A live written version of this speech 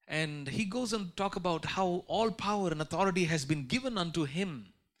And he goes on to talk about how all power and authority has been given unto him.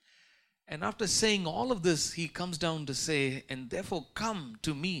 And after saying all of this, he comes down to say, and therefore come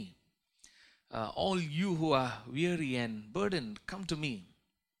to me, all you who are weary and burdened, come to me,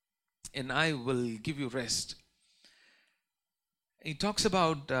 and I will give you rest. He talks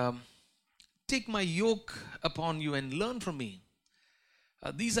about, take my yoke upon you and learn from me.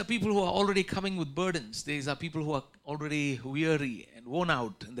 These are people who are already coming with burdens. These are people who are already weary and worn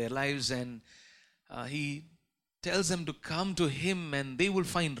out in their lives. And he tells them to come to him and they will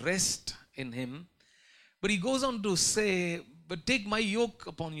find rest in him. But he goes on to say, but take my yoke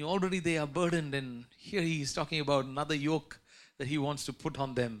upon you. Already they are burdened. And here he is talking about another yoke that he wants to put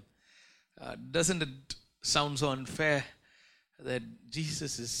on them. Doesn't it sound so unfair that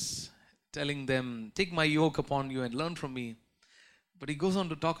Jesus is telling them, take my yoke upon you and learn from me? But he goes on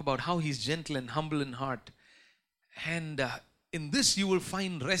to talk about how he's gentle and humble in heart. And in this you will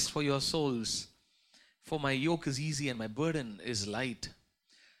find rest for your souls. For my yoke is easy and my burden is light.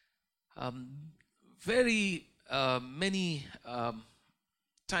 Very many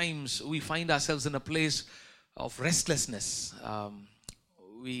times we find ourselves in a place of restlessness.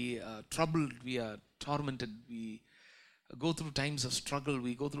 We are troubled, we are tormented, we go through times of struggle,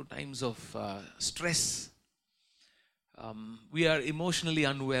 we go through times of stress. We are emotionally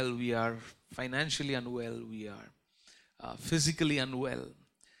unwell, we are financially unwell, we are physically unwell.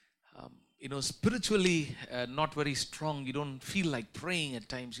 Spiritually not very strong. You don't feel like praying at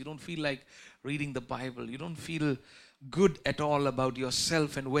times. You don't feel like reading the Bible. You don't feel good at all about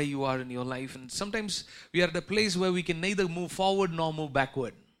yourself and where you are in your life. And sometimes we are at a place where we can neither move forward nor move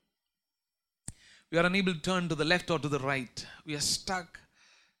backward. We are unable to turn to the left or to the right. We are stuck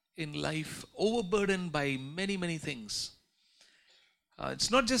in life, overburdened by many, many things.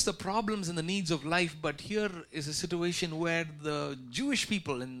 It's not just the problems and the needs of life, but here is a situation where the Jewish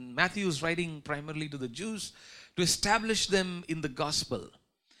people, and Matthew is writing primarily to the Jews, to establish them in the gospel.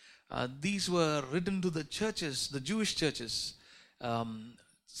 These were written to the churches, the Jewish churches,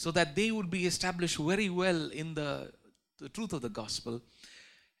 so that they would be established very well in the truth of the gospel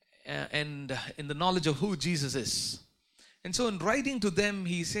and in the knowledge of who Jesus is. And so in writing to them,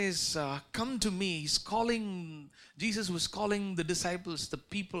 he says, come to me. Jesus was calling the disciples, the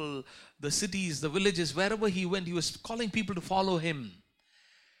people, the cities, the villages, wherever he went, he was calling people to follow him.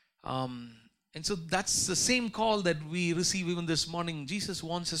 And so that's the same call that we receive even this morning. Jesus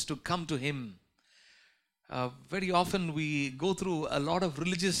wants us to come to him. Very often we go through a lot of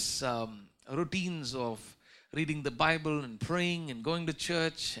religious routines of reading the Bible and praying and going to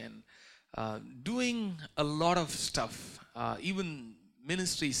church and doing a lot of stuff. Even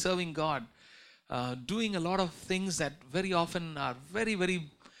ministry, serving God, doing a lot of things that very often are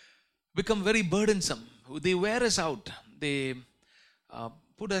become very burdensome. They wear us out. They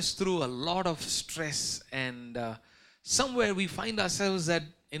put us through a lot of stress, and somewhere we find ourselves that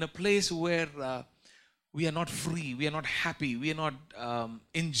in a place where we are not free, we are not happy, we are not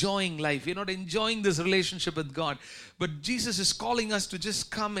enjoying life, we are not enjoying this relationship with God. But Jesus is calling us to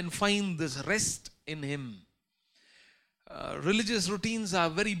just come and find this rest in him. Religious routines are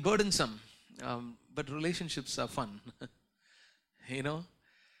very burdensome, but relationships are fun. In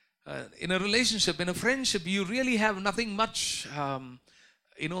a relationship, in a friendship, you really have nothing much,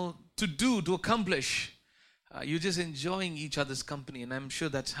 to do, to accomplish. You're just enjoying each other's company, and I'm sure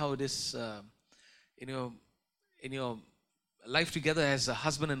that's how it is in your life together as a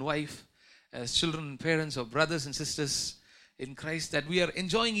husband and wife, as children and parents, or brothers and sisters in Christ, that we are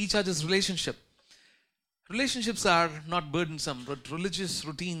enjoying each other's relationship. Relationships are not burdensome, but religious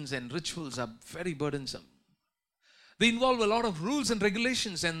routines and rituals are very burdensome. They involve a lot of rules and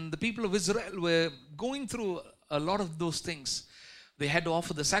regulations, and the people of Israel were going through a lot of those things. They had to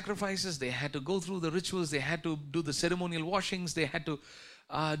offer the sacrifices, they had to go through the rituals, they had to do the ceremonial washings, they had to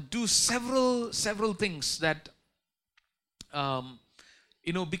do several things that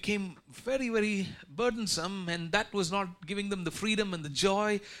became very, very burdensome, and that was not giving them the freedom and the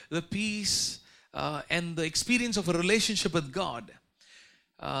joy, the peace, and the experience of a relationship with God.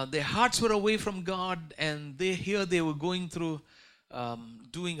 Their hearts were away from God, and they were going through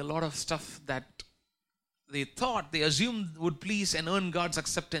doing a lot of stuff that they assumed would please and earn God's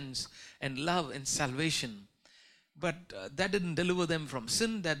acceptance and love and salvation. But that didn't deliver them from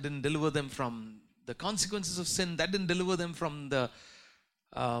sin, that didn't deliver them from the consequences of sin, that didn't deliver them from the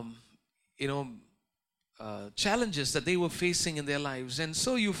challenges that they were facing in their lives. And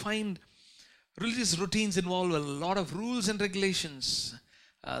so you find religious routines involve a lot of rules and regulations.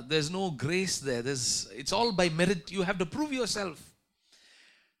 There's no grace there. It's all by merit. You have to prove yourself.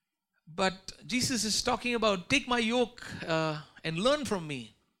 But Jesus is talking about, take my yoke and learn from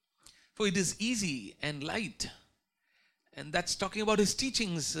me. For it is easy and light. And that's talking about his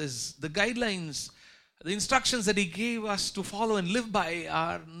teachings, is the guidelines, the instructions that he gave us to follow and live by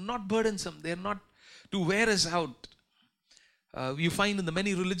are not burdensome. They're not to wear us out. You find in the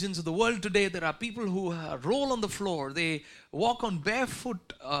many religions of the world today, there are people who roll on the floor. They walk on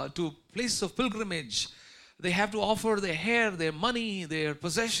barefoot to places of pilgrimage. They have to offer their hair, their money, their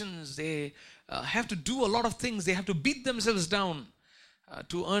possessions. They have to do a lot of things. They have to beat themselves down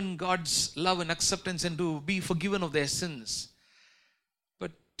to earn God's love and acceptance and to be forgiven of their sins.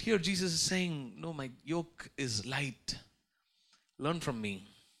 But here Jesus is saying, no, my yoke is light. Learn from me.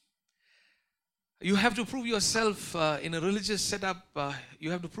 You have to prove yourself in a religious setup. You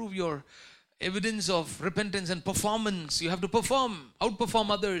have to prove your evidence of repentance and performance. You have to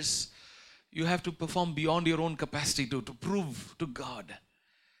outperform others. You have to perform beyond your own capacity to prove to God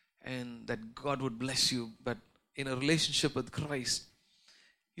and that God would bless you. But in a relationship with Christ,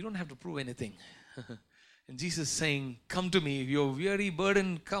 you don't have to prove anything. And Jesus is saying, come to me. If you're weary,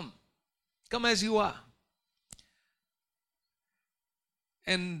 burdened, come. Come as you are.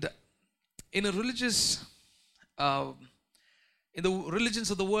 And in a religious, in the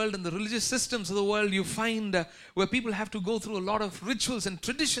religions of the world and the religious systems of the world, you find where people have to go through a lot of rituals and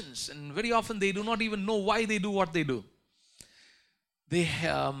traditions, and very often they do not even know why they do what they do. They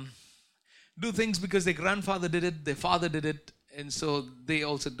do things because their grandfather did it, their father did it, and so they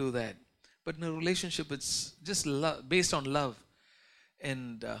also do that. But in a relationship, it's just based on love.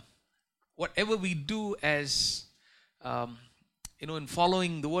 And whatever we do as in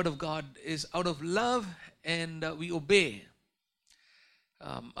following the word of God is out of love, and we obey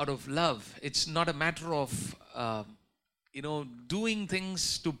out of love. It's not a matter of doing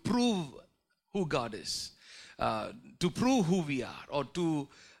things to prove who God is, to prove who we are, or to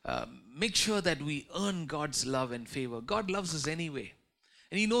make sure that we earn God's love and favor. God loves us anyway,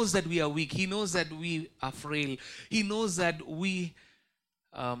 and He knows that we are weak. He knows that we are frail. He knows that we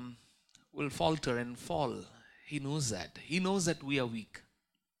will falter and fall. He knows that. He knows that we are weak.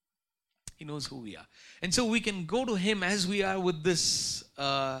 He knows who we are. And so we can go to Him as we are with this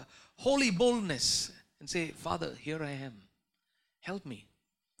holy boldness and say, Father, here I am. Help me.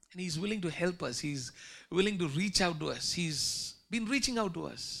 And He's willing to help us. He's willing to reach out to us. He's been reaching out to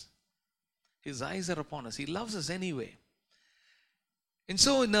us. His eyes are upon us. He loves us anyway. And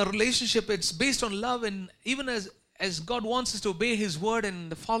so in a relationship, it's based on love. And even as God wants us to obey His word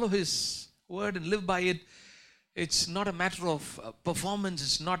and follow His word and live by it, it's not a matter of performance.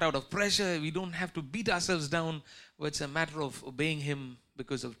 It's not out of pressure. We don't have to beat ourselves down. But it's a matter of obeying Him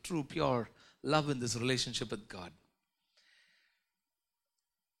because of true, pure love in this relationship with God.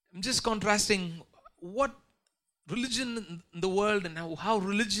 I'm just contrasting what religion in the world and how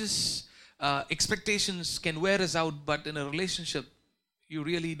religious expectations can wear us out. But in a relationship, you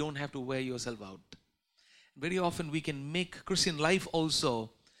really don't have to wear yourself out. Very often we can make Christian life also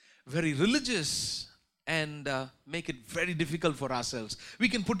very religious and make it very difficult for ourselves. We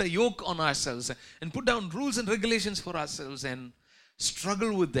can put a yoke on ourselves and put down rules and regulations for ourselves and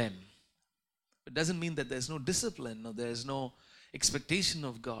struggle with them. It doesn't mean that there's no discipline or there's no expectation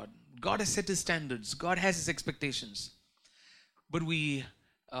of God. God has set His standards. God has His expectations. But we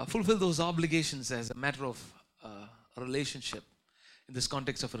fulfill those obligations as a matter of a relationship, in this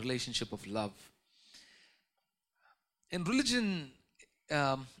context of a relationship of love. In religion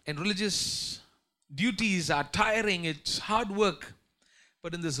and religious duties are tiring, it's hard work.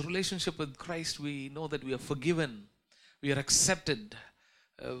 But in this relationship with Christ, we know that we are forgiven, we are accepted.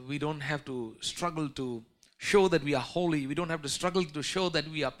 We don't have to struggle to show that we are holy. We don't have to struggle to show that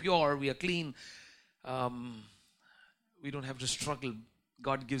we are pure, we are clean. We don't have to struggle.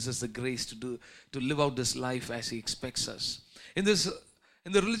 God gives us the grace to live out this life as He expects us. In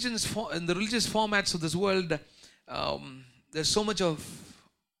the religious formats of this world, there's so much of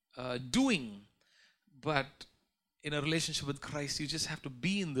doing. But in a relationship with Christ, you just have to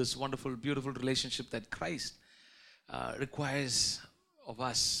be in this wonderful, beautiful relationship that Christ requires of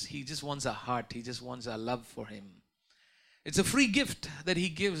us. He just wants our heart. He just wants our love for Him. It's a free gift that He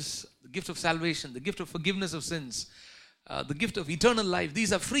gives, the gift of salvation, the gift of forgiveness of sins, the gift of eternal life.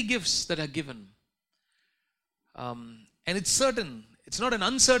 These are free gifts that are given. And it's certain. It's not an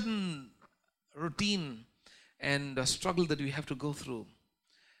uncertain routine and a struggle that we have to go through.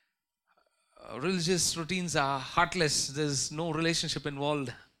 Religious routines are heartless. There's no relationship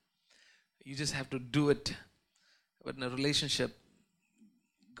involved. You just have to do it. But in a relationship,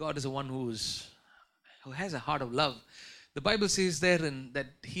 God is the one who has a heart of love. The Bible says therein that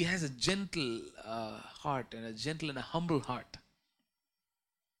He has a gentle heart and a gentle and a humble heart.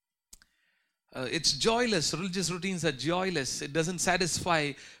 It's joyless. Religious routines are joyless. It doesn't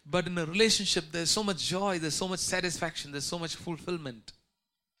satisfy. But in a relationship, there's so much joy, there's so much satisfaction, there's so much fulfillment.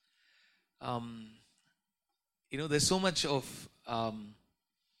 There's so much of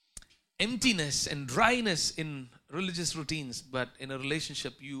emptiness and dryness in religious routines, but in a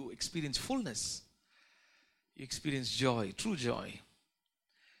relationship, you experience fullness. You experience joy, true joy.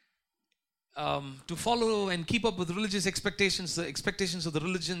 To follow and keep up with religious expectations, the expectations of the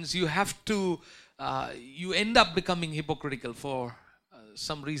religions, you end up becoming hypocritical for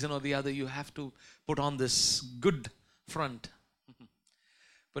some reason or the other. You have to put on this good front.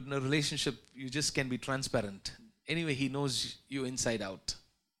 But in a relationship, you just can be transparent. Anyway, He knows you inside out.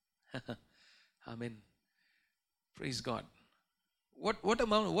 Amen. Praise God.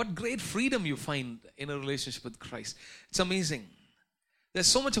 What great freedom you find in a relationship with Christ. It's amazing. There's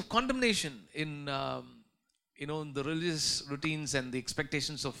so much of condemnation in the religious routines and the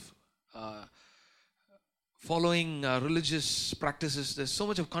expectations of following religious practices. There's so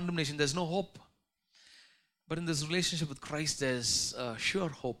much of condemnation. There's no hope. But in this relationship with Christ, there's sure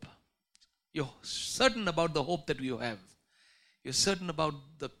hope. You're certain about the hope that you have. You're certain about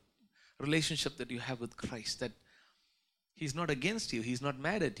the relationship that you have with Christ, that He's not against you. He's not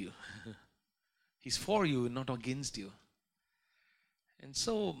mad at you. He's for you and not against you. And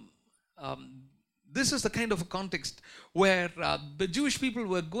so, this is the kind of a context where the Jewish people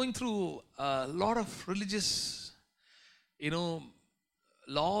were going through a lot of religious,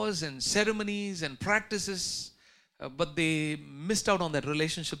 laws and ceremonies and practices, but they missed out on that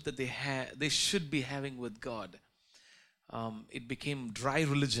relationship that they should be having with God. It became dry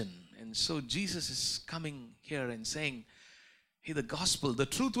religion. And so Jesus is coming here and saying, hey, the gospel, the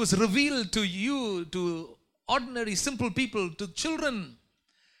truth was revealed to you, to ordinary, simple people, to children.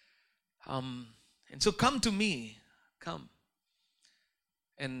 And so come to me, come.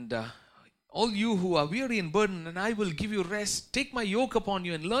 And all you who are weary and burdened, and I will give you rest. Take my yoke upon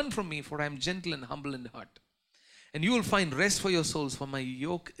you and learn from me, for I am gentle and humble in heart. And you will find rest for your souls, for my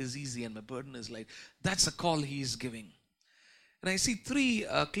yoke is easy and my burden is light. That's a call He is giving. And I see three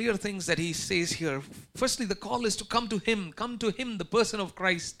clear things that He says here. Firstly, the call is to come to Him. Come to Him, the person of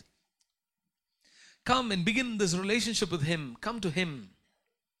Christ. Come and begin this relationship with Him. Come to Him.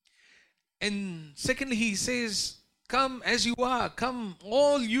 And secondly, He says, come as you are. Come,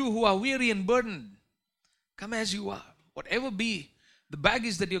 all you who are weary and burdened. Come as you are. Whatever be the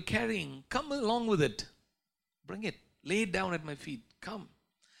baggage that you're carrying, come along with it. Bring it. Lay it down at my feet. Come.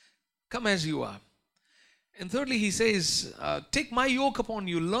 Come as you are. And thirdly, He says, take my yoke upon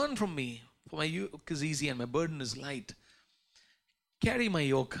you. Learn from me. For my yoke is easy and my burden is light. Carry my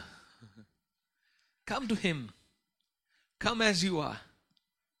yoke. Come to Him. Come as you are.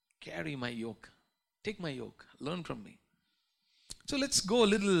 Carry my yoke. Take my yoke. Learn from me. So let's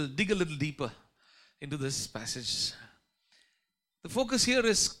dig a little deeper into this passage. The focus here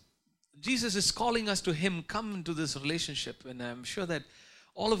is Jesus is calling us to Him. Come into this relationship. And I'm sure that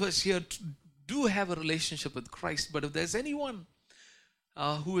all of us here do have a relationship with Christ. But if there's anyone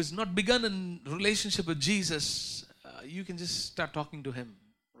who has not begun a relationship with Jesus, you can just start talking to Him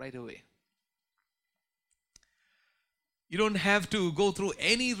right away. You don't have to go through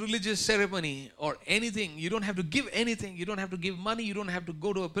any religious ceremony or anything. You don't have to give anything. You don't have to give money. You don't have to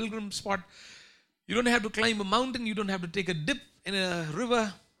go to a pilgrim spot. You don't have to climb a mountain. You don't have to take a dip in a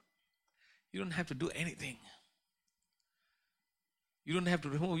river. You don't have to do anything. You don't have to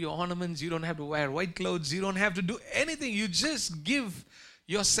remove your ornaments. You don't have to wear white clothes. You don't have to do anything. You just give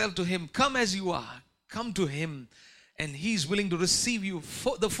yourself to Him. Come as you are. Come to Him. And He's willing to receive you.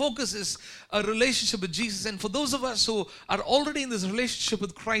 The focus is a relationship with Jesus. And for those of us who are already in this relationship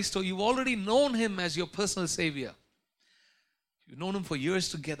with Christ, or you've already known Him as your personal Savior, you've known Him for years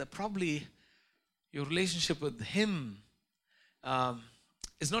together, probably your relationship with Him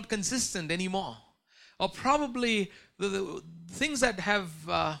is not consistent anymore. Or probably the things that have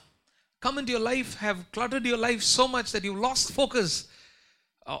come into your life have cluttered your life so much that you've lost focus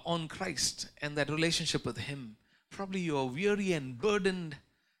on Christ and that relationship with Him. Probably you are weary and burdened,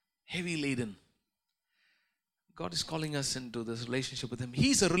 heavy laden. God is calling us into this relationship with Him.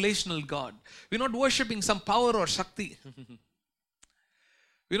 He's a relational God. We're not worshipping some power or Shakti.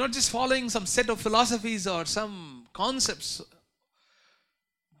 We're not just following some set of philosophies or some concepts.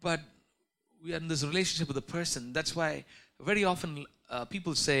 But we are in this relationship with a person. That's why very often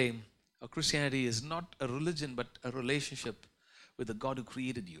people say Christianity is not a religion but a relationship with the God who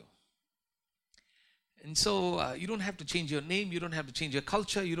created you. And so you don't have to change your name. You don't have to change your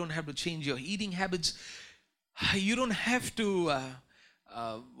culture. You don't have to change your eating habits. You don't have to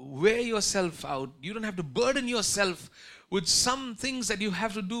wear yourself out. You don't have to burden yourself with some things that you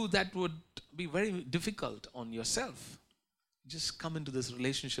have to do that would be very difficult on yourself. Just come into this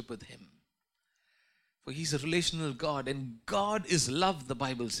relationship with Him. For He's a relational God, and God is love, the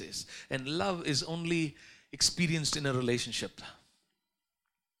Bible says. And love is only experienced in a relationship.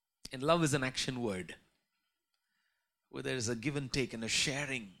 And love is an action word, where there is a give and take and a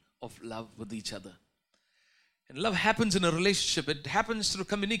sharing of love with each other. And love happens in a relationship. It happens through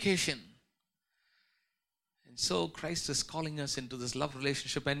communication. And so Christ is calling us into this love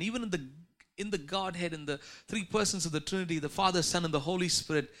relationship. And even in the Godhead, in the three persons of the Trinity, the Father, Son, and the Holy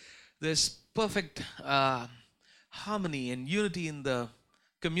Spirit, there's perfect harmony and unity in the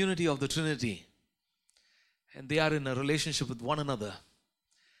community of the Trinity. And they are in a relationship with one another.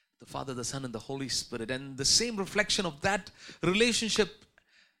 The Father, the Son, and the Holy Spirit. And the same reflection of that relationship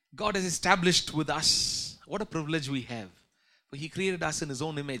God has established with us. What a privilege we have. For He created us in His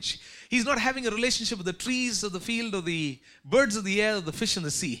own image. He's not having a relationship with the trees of the field or the birds of the air or the fish in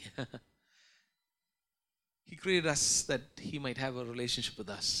the sea. He created us that He might have a relationship with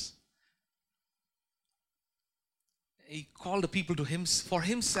us. He called a people to Him for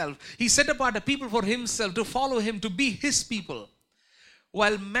Himself. He set apart a people for Himself to follow Him, to be His people.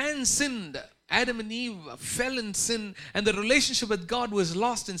 While man sinned, Adam and Eve fell in sin, and the relationship with God was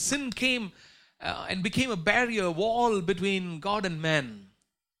lost, and sin came and became a barrier, a wall between God and man.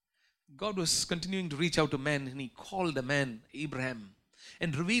 God was continuing to reach out to man, and He called a man, Abraham,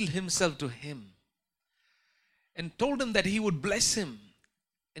 and revealed Himself to him, and told him that He would bless him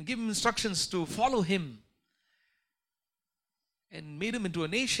and give him instructions to follow Him, and made him into a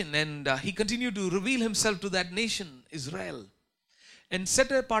nation. And He continued to reveal Himself to that nation, Israel, and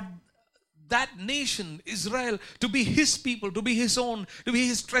set apart that nation, Israel, to be His people, to be His own, to be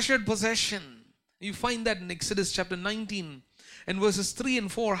His treasured possession. You find that in Exodus chapter 19 and verses 3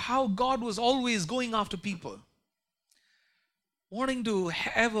 and 4, how God was always going after people, wanting to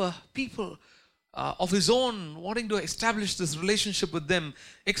have a people of His own, wanting to establish this relationship with them.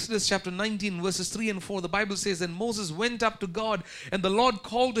 Exodus chapter 19 verses 3 and 4, the Bible says, and Moses went up to God, and the Lord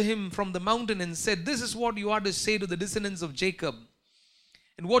called to him from the mountain and said, this is what you are to say to the descendants of Jacob,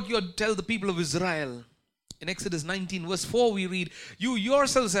 and what you are to tell the people of Israel. In Exodus 19 verse 4 we read, you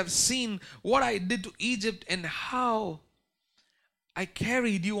yourselves have seen what I did to Egypt, and how I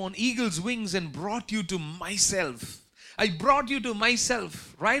carried you on eagle's wings and brought you to myself. I brought you to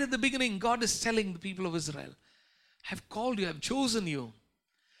myself. Right at the beginning, God is telling the people of Israel, I have called you, I have chosen you.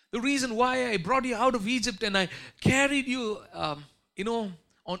 The reason why I brought you out of Egypt and I carried you,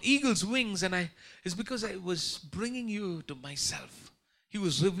 on eagle's wings, is because I was bringing you to myself. He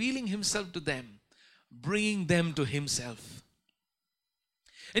was revealing Himself to them, bringing them to Himself.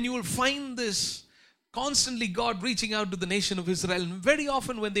 And you will find this constantly, God reaching out to the nation of Israel. And very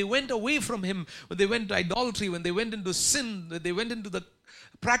often when they went away from Him, when they went to idolatry, when they went into sin, when they went into the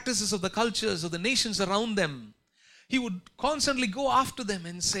practices of the cultures of the nations around them, He would constantly go after them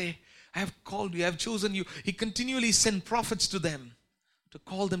and say, I have called you, I have chosen you. He continually sent prophets to them to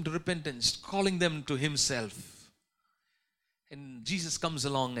call them to repentance, calling them to Himself. And Jesus comes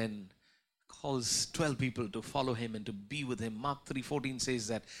along and calls 12 people to follow Him and to be with Him. Mark 3:14 says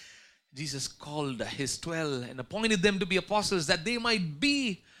that Jesus called His 12 and appointed them to be apostles, that they might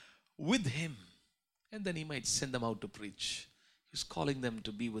be with Him, and then He might send them out to preach. He's calling them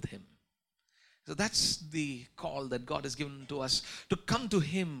to be with Him. So that's the call that God has given to us, to come to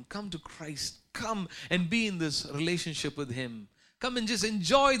Him, come to Christ, come and be in this relationship with Him. Come and just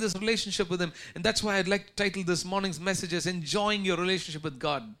enjoy this relationship with Him. And that's why I'd like to title this morning's message as Enjoying Your Relationship with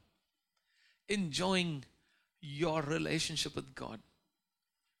God. Enjoying your relationship with God.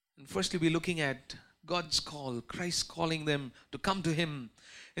 And firstly, we're looking at God's call, Christ calling them to come to Him.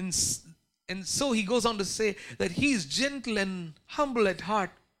 And so He goes on to say that He is gentle and humble at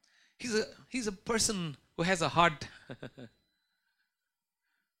heart. He's a person who has a heart. There's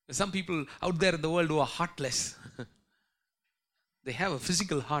some people out there in the world who are heartless. They have a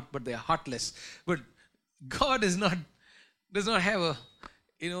physical heart, but they are heartless. But God does not have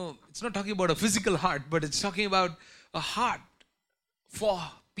it's not talking about a physical heart, but it's talking about a heart for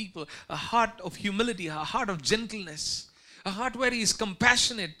people, a heart of humility, a heart of gentleness, a heart where He is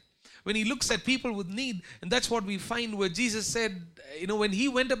compassionate when He looks at people with need. And that's what we find where Jesus said, when He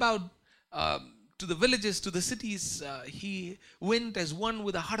went about to the villages, to the cities, He went as one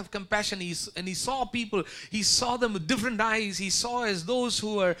with a heart of compassion. And He saw people, He saw them with different eyes. He saw as those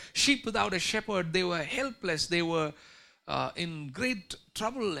who were sheep without a shepherd. They were helpless. They were in great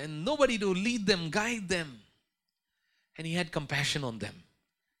trouble and nobody to lead them, guide them. And He had compassion on them.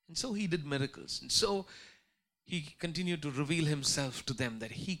 And so He did miracles. And so He continued to reveal Himself to them,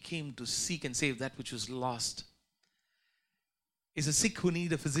 that He came to seek and save that which was lost. is a sick who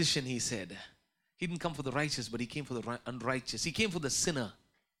need a physician, he said. He didn't come for the righteous, but he came for the unrighteous. He came for the sinner.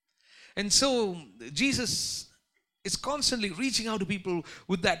 And so Jesus is constantly reaching out to people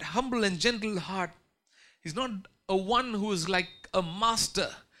with that humble and gentle heart. He's not a one who is like a master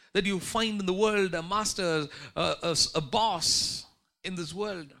that you find in the world, a master, a boss in this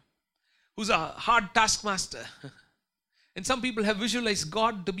world, who's a hard taskmaster. And some people have visualized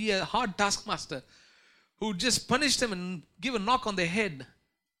God to be a hard taskmaster who just punish them and give a knock on their head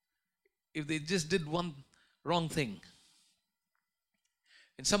if they just did one wrong thing.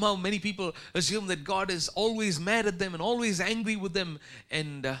 And somehow many people assume that God is always mad at them and always angry with them,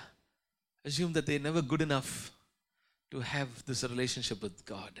 and assume that they're never good enough to have this relationship with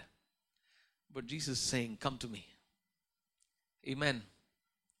God. But Jesus is saying, come to me. Amen.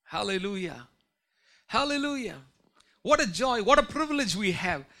 Hallelujah. Hallelujah. What a joy, what a privilege we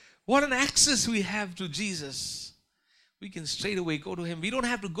have. What an access we have to Jesus. We can straight away go to Him. We don't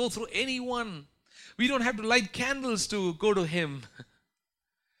have to go through anyone. We don't have to light candles to go to Him.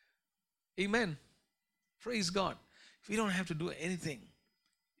 Amen. Praise God. We don't have to do anything.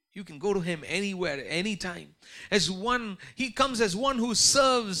 You can go to Him anywhere, anytime. As one, He comes as one who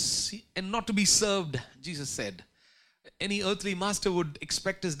serves and not to be served, Jesus said. Any earthly master would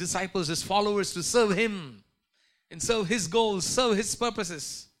expect his disciples, his followers to serve Him and serve His goals, serve His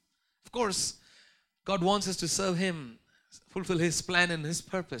purposes. Of course, God wants us to serve Him, fulfill His plan and His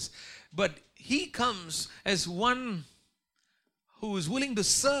purpose. But He comes as one who is willing to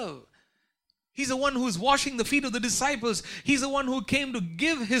serve. He's the one who is washing the feet of the disciples. He's the one who came to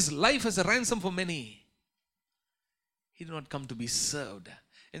give His life as a ransom for many. He did not come to be served.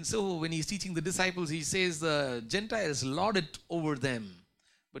 And so when He's teaching the disciples, He says the Gentiles lord it over them.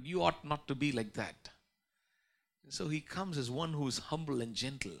 But you ought not to be like that. And so He comes as one who is humble and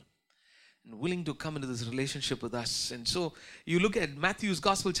gentle and willing to come into this relationship with us. And so you look at Matthew's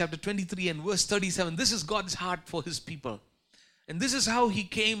Gospel chapter 23 and verse 37. This is God's heart for His people. And this is how He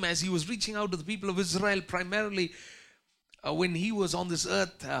came as He was reaching out to the people of Israel primarily when He was on this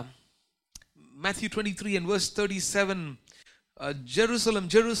earth. Matthew 23 and verse 37. Jerusalem,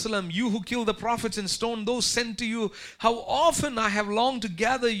 Jerusalem, you who kill the prophets and stone those sent to you, how often I have longed to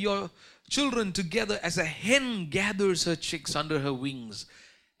gather your children together as a hen gathers her chicks under her wings,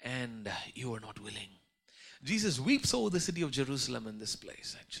 and you are not willing. Jesus weeps over the city of Jerusalem in this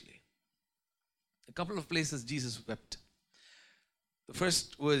place, actually. A couple of places Jesus wept. The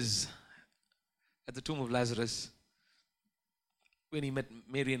first was at the tomb of Lazarus when He met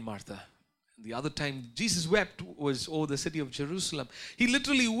Mary and Martha. The other time Jesus wept was over the city of Jerusalem. He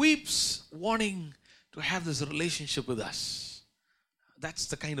literally weeps, wanting to have this relationship with us. That's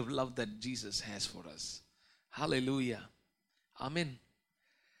the kind of love that Jesus has for us. Hallelujah. Amen.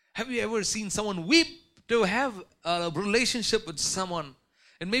 Have you ever seen someone weep to have a relationship with someone?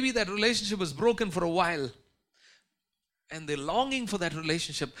 And maybe that relationship was broken for a while. And they're longing for that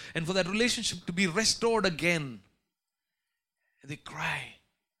relationship and for that relationship to be restored again. And they cry.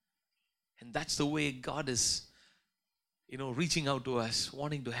 And that's the way God is, reaching out to us,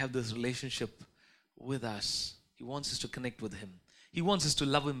 wanting to have this relationship with us. He wants us to connect with Him. He wants us to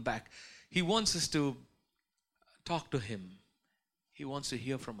love Him back. He wants us to talk to Him. He wants to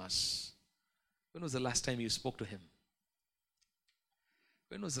hear from us. When was the last time you spoke to Him?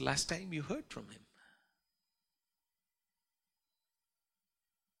 When was the last time you heard from Him?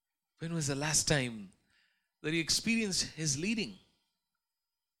 When was the last time that you experienced His leading?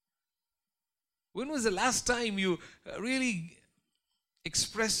 When was the last time you really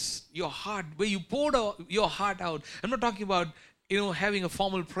expressed your heart, where you poured your heart out? I'm not talking about, having a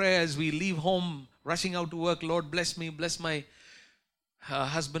formal prayer as we leave home, rushing out to work. Lord, bless me, bless my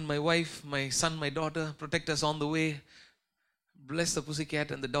husband, my wife, my son, my daughter. Protect us on the way. Bless the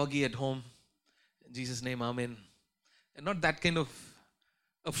pussycat and the doggy at home. In Jesus' name, amen. And not that kind of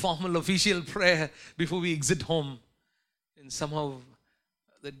a formal official prayer before we exit home. And somehow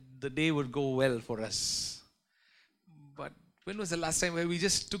the day would go well for us. But when was the last time where we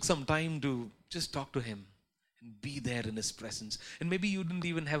just took some time to just talk to Him and be there in His presence? And maybe you didn't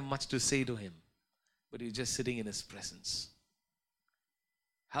even have much to say to Him, but you're just sitting in His presence.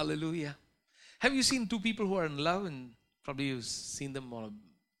 Hallelujah. Have you seen two people who are in love, and probably you've seen them on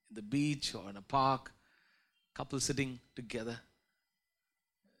the beach or in a park, couple sitting together?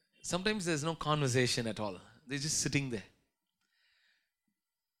 Sometimes there's no conversation at all. They're just sitting there.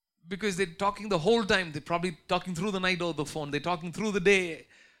 Because they're talking the whole time. They're probably talking through the night over the phone. They're talking through the day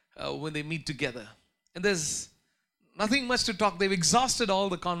when they meet together. And there's nothing much to talk. They've exhausted all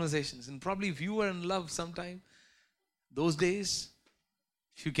the conversations. And probably if you were in love sometime, those days,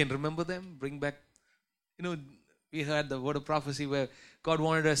 if you can remember them, bring back, We heard the word of prophecy where God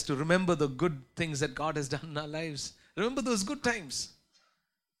wanted us to remember the good things that God has done in our lives. Remember those good times.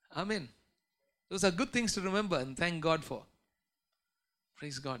 Amen. Those are good things to remember and thank God for.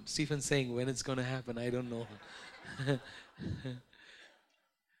 Praise God. Stephen's saying, when it's going to happen, I don't know.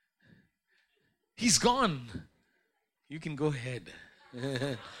 He's gone. You can go ahead.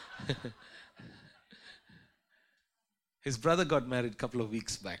 His brother got married a couple of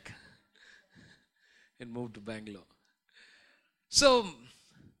weeks back and moved to Bangalore. So,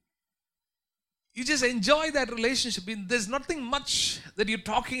 you just enjoy that relationship. There's nothing much that you're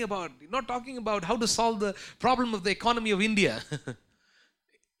talking about. You're not talking about how to solve the problem of the economy of India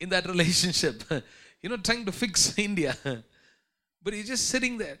in that relationship. You're not trying to fix India. But you're just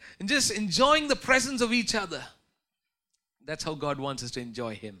sitting there and just enjoying the presence of each other. That's how God wants us to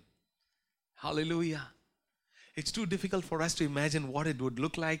enjoy Him. Hallelujah. It's too difficult for us to imagine what it would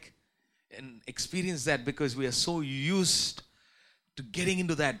look like and experience that because we are so used to getting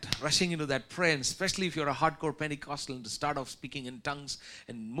into that, rushing into that prayer, and especially if you're a hardcore Pentecostal and to start off speaking in tongues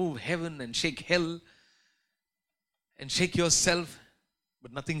and move heaven and shake hell and shake yourself,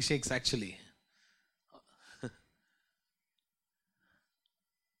 but nothing shakes actually.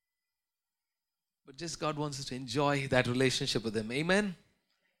 But just God wants us to enjoy that relationship with Him. Amen?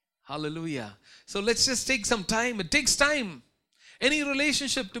 Hallelujah. So let's just take some time. It takes time. Any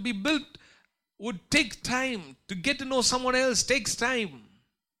relationship to be built would take time. To get to know someone else takes time.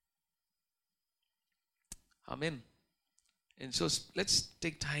 Amen. And so let's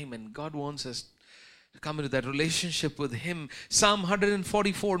take time, and God wants us to come into that relationship with Him. Psalm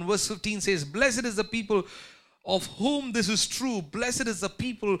 144 and verse 15 says, "Blessed is the people of whom this is true. Blessed is the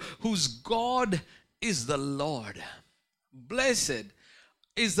people whose God is the Lord." Blessed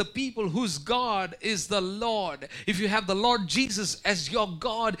is the people whose God is the Lord. If you have the Lord Jesus as your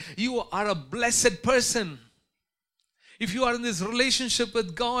God, you are a blessed person. If you are in this relationship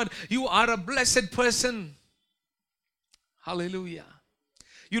with God, you are a blessed person. Hallelujah.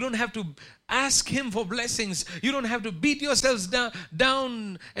 You don't have to ask Him for blessings. You don't have to beat yourselves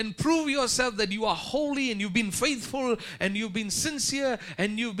down and prove yourself that you are holy and you've been faithful and you've been sincere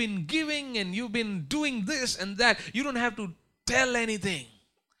and you've been giving and you've been doing this and that. You don't have to tell anything.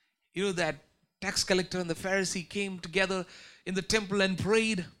 You know that tax collector and the Pharisee came together in the temple and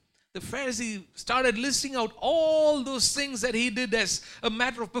prayed. The Pharisee started listing out all those things that he did as a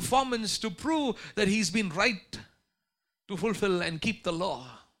matter of performance to prove that he's been right to fulfill and keep the law.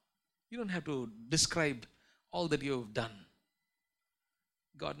 You don't have to describe all that you have done.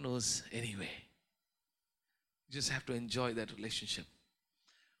 God knows anyway. You just have to enjoy that relationship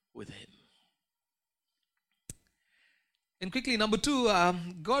with Him. And quickly, number 2,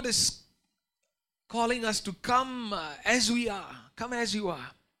 God is calling us to come as we are. Come as you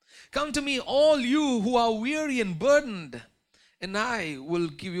are. Come to me, all you who are weary and burdened, and I will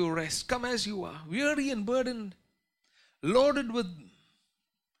give you rest. Come as you are, weary and burdened, loaded with,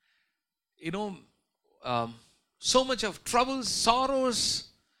 so much of troubles, sorrows,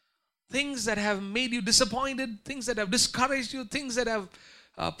 things that have made you disappointed, things that have discouraged you, things that have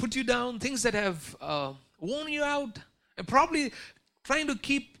put you down, things that have worn you out, and probably trying to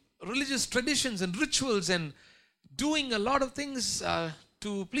keep religious traditions and rituals and doing a lot of things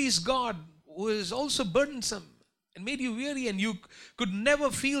to please God was also burdensome and made you weary, and you could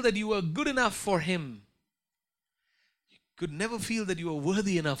never feel that you were good enough for Him. You could never feel that you were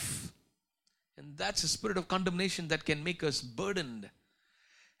worthy enough. And that's a spirit of condemnation that can make us burdened,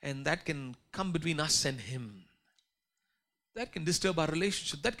 and that can come between us and Him. That can disturb our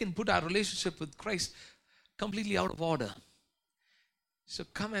relationship. That can put our relationship with Christ completely out of order. So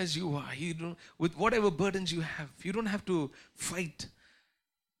come as you are. With whatever burdens you have. You don't have to fight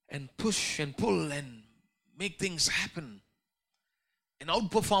and push and pull and make things happen and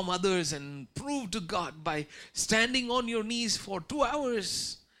outperform others and prove to God by standing on your knees for 2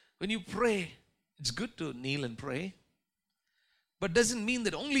 hours when you pray. It's good to kneel and pray, but doesn't mean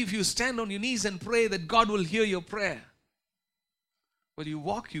that only if you stand on your knees and pray that God will hear your prayer. While you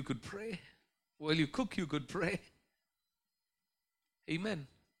walk, you could pray. While you cook, you could pray. Amen.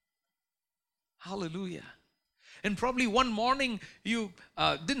 Hallelujah. And probably one morning you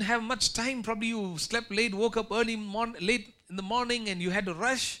didn't have much time. Probably you slept late, woke up late in the morning, and you had to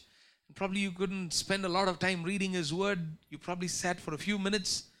rush. And probably you couldn't spend a lot of time reading His Word. You probably sat for a few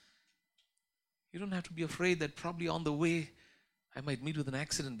minutes. You don't have to be afraid that probably on the way I might meet with an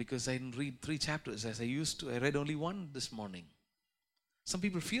accident because I didn't read 3 chapters as I used to. I read only 1 this morning. Some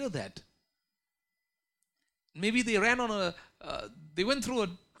people fear that. Maybe they they went through a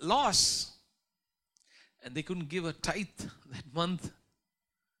loss and they couldn't give a tithe that month.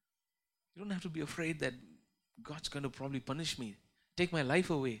 You don't have to be afraid that God's going to probably punish me, take my life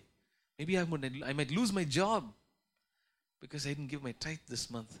away. Maybe I might lose my job because I didn't give my tithe this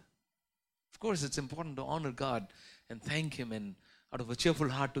month. Of course, it's important to honor God and thank Him and out of a cheerful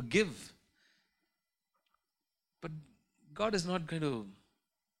heart to give. But God is not going to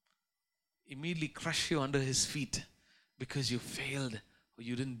immediately crush you under His feet because you failed or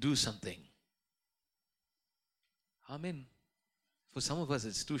you didn't do something. Amen. For some of us,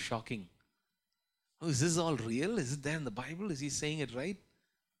 it's too shocking. Oh, is this all real? Is it there in the Bible? Is He saying it right?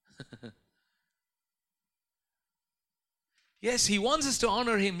 Yes, He wants us to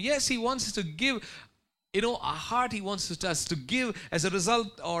honor Him. Yes, He wants us to give. Our heart, He wants us to give as a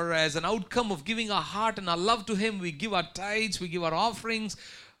result or as an outcome of giving our heart and our love to Him. We give our tithes, we give our offerings.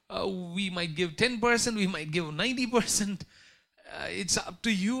 We might give 10%, we might give 90%. It's up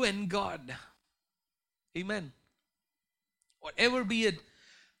to you and God. Amen. Whatever be it.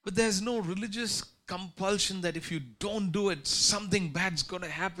 But there's no religious compulsion that if you don't do it, something bad's going to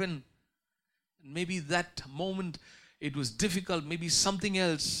happen. And maybe that moment it was difficult. Maybe something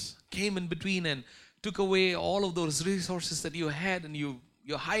else came in between and took away all of those resources that you had, and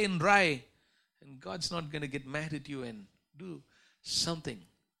you're high and dry. And God's not going to get mad at you and do something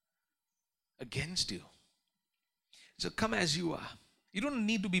against you. So come as you are. You don't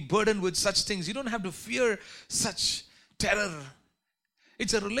need to be burdened with such things. You don't have to fear such terror.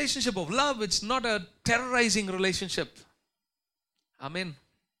 It's a relationship of love. It's not a terrorizing relationship. Amen.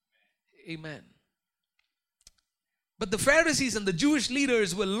 Amen. But the Pharisees and the Jewish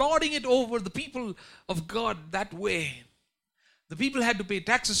leaders were lording it over the people of God that way. The people had to pay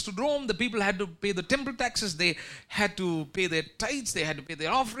taxes to Rome. The people had to pay the temple taxes. They had to pay their tithes. They had to pay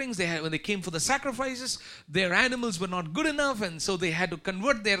their offerings. When they came for the sacrifices, their animals were not good enough, and so they had to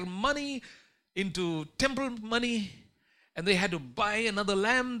convert their money into temple money, and they had to buy another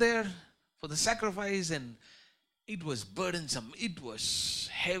lamb there for the sacrifice, and it was burdensome. It was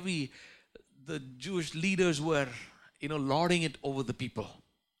heavy. The Jewish leaders were lording it over the people.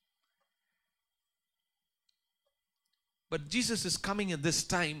 But Jesus is coming at this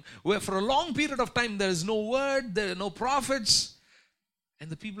time where for a long period of time there is no word, there are no prophets, and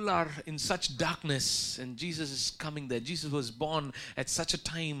the people are in such darkness, and Jesus is coming there. Jesus was born at such a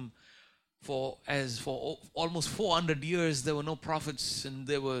time for almost 400 years there were no prophets and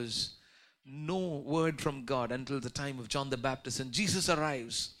there was no word from God until the time of John the Baptist. And Jesus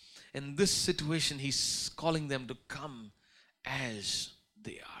arrives. In this situation, He's calling them to come as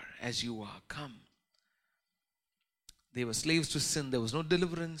they are, as you are, come. They were slaves to sin. There was no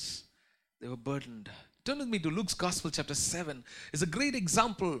deliverance. They were burdened. Turn with me to Luke's Gospel, chapter 7. It's a great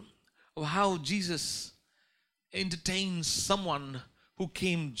example of how Jesus entertains someone who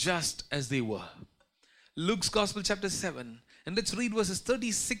came just as they were. Luke's Gospel, chapter 7. And let's read verses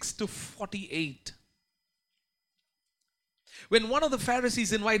 36 to 48. When one of the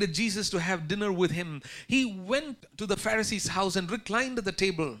Pharisees invited Jesus to have dinner with him, he went to the Pharisee's house and reclined at the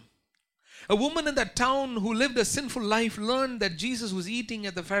table. A woman in that town who lived a sinful life learned that Jesus was eating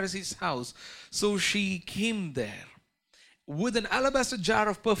at the Pharisee's house. So she came there with an alabaster jar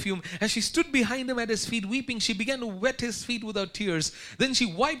of perfume. As she stood behind him at his feet weeping, she began to wet his feet with her tears. Then she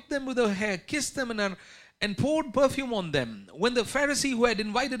wiped them with her hair, kissed them and poured perfume on them. When the Pharisee who had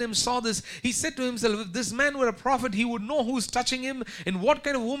invited him saw this, he said to himself, if this man were a prophet, he would know who's touching him and what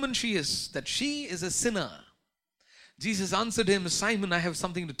kind of woman she is, that she is a sinner. Jesus answered him, Simon, I have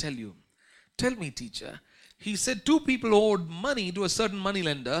something to tell you. Tell me, teacher. He said, two people owed money to a certain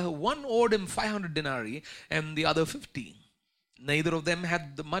moneylender. One owed him 500 denarii and the other 50. Neither of them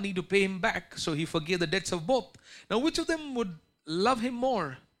had the money to pay him back, so he forgave the debts of both. Now, which of them would love him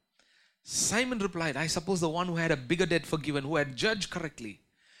more? Simon replied, I suppose the one who had a bigger debt forgiven, who had judged correctly.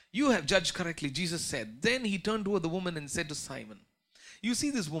 You have judged correctly, Jesus said. Then he turned toward the woman and said to Simon, you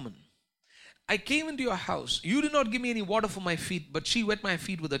see this woman? I came into your house. You did not give me any water for my feet, but she wet my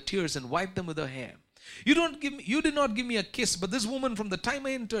feet with her tears and wiped them with her hair. You did not give me a kiss, but this woman from the time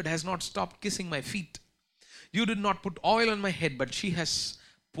I entered has not stopped kissing my feet. You did not put oil on my head, but she has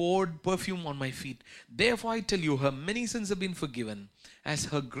poured perfume on my feet. Therefore I tell you, her many sins have been forgiven, as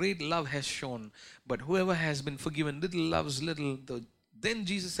her great love has shown. But whoever has been forgiven little loves little. Then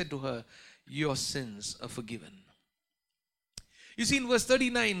Jesus said to her, your sins are forgiven. You see, in verse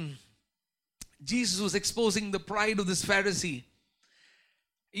 39, Jesus was exposing the pride of this Pharisee.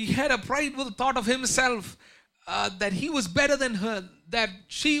 He had a prideful thought of himself, that he was better than her, that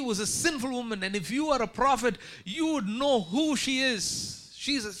she was a sinful woman. And if you are a prophet, you would know who she is.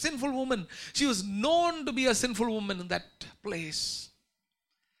 She's a sinful woman. She was known to be a sinful woman in that place.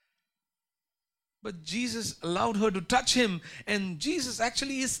 But Jesus allowed her to touch him, and Jesus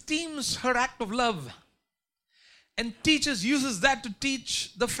actually esteems her act of love. And uses that to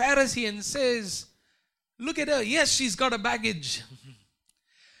teach the Pharisee and says, look at her. Yes, she's got a baggage.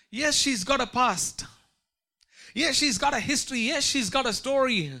 Yes, she's got a past. Yes, she's got a history. Yes, she's got a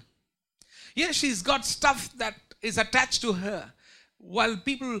story. Yes, she's got stuff that is attached to her. While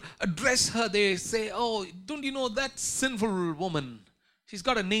people address her, they say, oh, don't you know that sinful woman? She's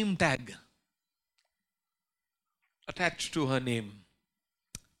got a name tag attached to her name.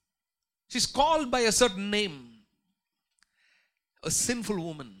 She's called by a certain name. A sinful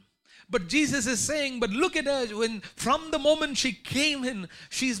woman. But Jesus is saying, but look at her. From the moment she came in,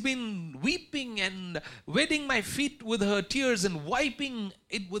 she's been weeping and wetting my feet with her tears and wiping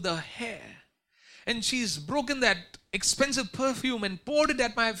it with her hair. And she's broken that expensive perfume and poured it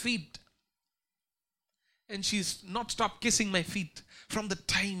at my feet. And she's not stopped kissing my feet from the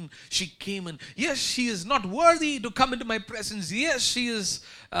time she came in. Yes, she is not worthy to come into my presence. Yes, she is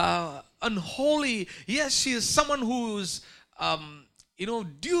unholy. Yes, she is someone who's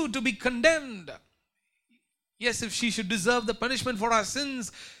due to be condemned. Yes, if she should deserve the punishment for our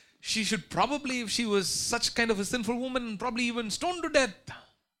sins, she should probably, if she was such kind of a sinful woman, probably even stoned to death.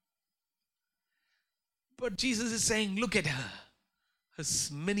 But Jesus is saying, look at her. Her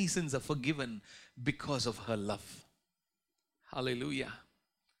many sins are forgiven because of her love. Hallelujah.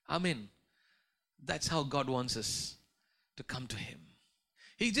 Amen. That's how God wants us to come to Him.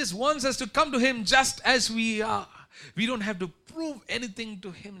 He just wants us to come to Him just as we are. We don't have to prove anything to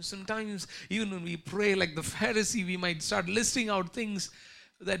Him. Sometimes, even when we pray like the Pharisee, we might start listing out things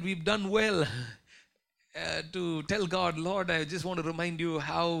that we've done well to tell God, Lord, I just want to remind you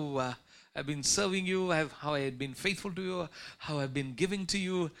how I've been serving you, how I have been faithful to you, how I've been giving to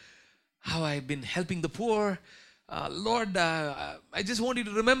you, how I've been helping the poor. Lord, I just want you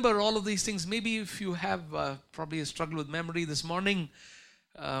to remember all of these things. Maybe if you have probably a struggle with memory this morning,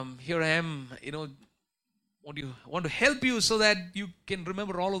 here I am, want to help you so that you can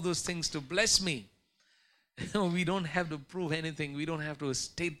remember all of those things to bless me. We don't have to prove anything. We don't have to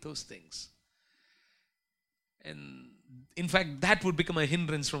state those things. And in fact, that would become a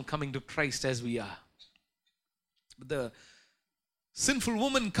hindrance from coming to Christ as we are. But the sinful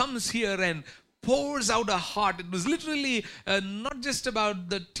woman comes here and pours out her heart. It was literally not just about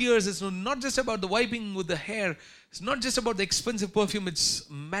the tears. It's not just about the wiping with the hair. It's not just about the expensive perfume. It's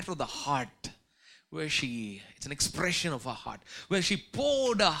a matter of the heart. It's an expression of her heart. Where she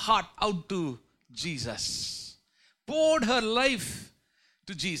poured her heart out to Jesus. Poured her life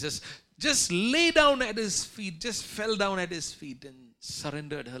to Jesus. Just lay down at His feet. Just fell down at His feet and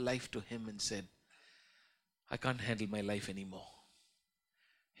surrendered her life to Him and said, I can't handle my life anymore.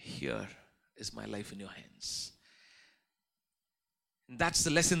 Here is my life in your hands. And that's the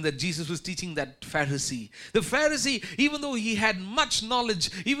lesson that Jesus was teaching that Pharisee. The Pharisee, even though he had much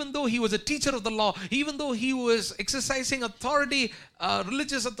knowledge, even though he was a teacher of the law, even though he was exercising authority,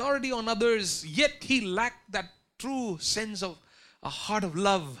 religious authority on others, yet he lacked that true sense of a heart of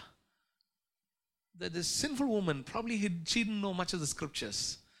love. That this sinful woman, probably she didn't know much of the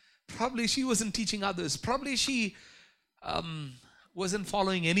scriptures. Probably she wasn't teaching others. Probably she wasn't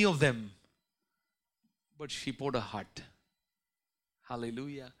following any of them. But she poured her heart.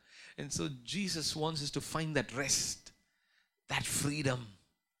 Hallelujah. And so Jesus wants us to find that rest, that freedom,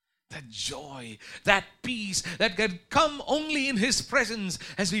 that joy, that peace that can come only in His presence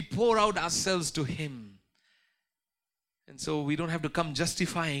as we pour out ourselves to Him. And so we don't have to come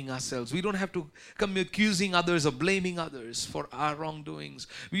justifying ourselves. We don't have to come accusing others or blaming others for our wrongdoings.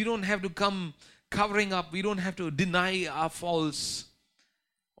 We don't have to come covering up. We don't have to deny our faults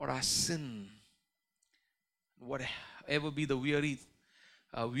or our sin. Whatever be the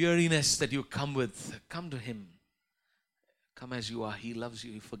weariness that you come with, come to Him. Come as you are. He loves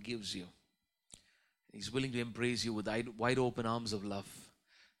you. He forgives you. He's willing to embrace you with wide open arms of love.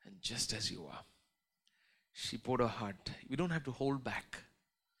 And just as you are. She poured her heart. We don't have to hold back.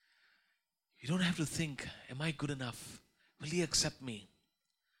 You don't have to think, am I good enough? Will He accept me?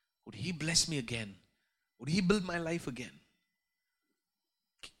 Would He bless me again? Would He build my life again?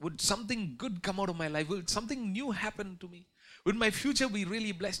 Would something good come out of my life? Will something new happen to me? Would my future be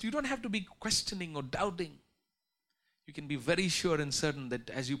really blessed? You don't have to be questioning or doubting. You can be very sure and certain that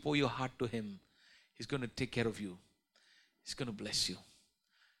as you pour your heart to Him, He's going to take care of you. He's going to bless you.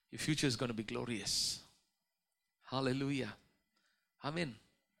 Your future is going to be glorious. Hallelujah. Amen.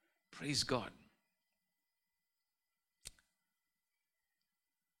 Praise God.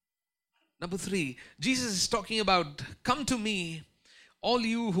 Number 3, Jesus is talking about, come to me, all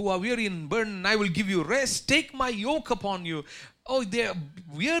you who are weary and burdened, I will give you rest. Take my yoke upon you. oh, they're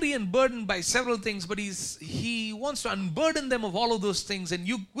weary and burdened by several things, but he wants to unburden them of all of those things. And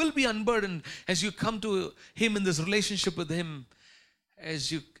you will be unburdened as you come to him in this relationship with him.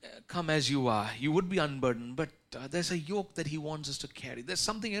 As you come as you are, you would be unburdened. But there's a yoke that he wants us to carry. There's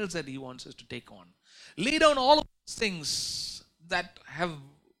something else that he wants us to take on. Lay down all of those things that have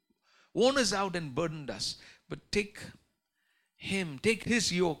worn us out and burdened us. But take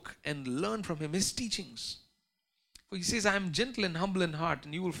his yoke and learn from him, his teachings. For he says, I am gentle and humble in heart,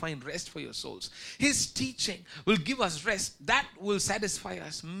 and you will find rest for your souls. His teaching will give us rest. That will satisfy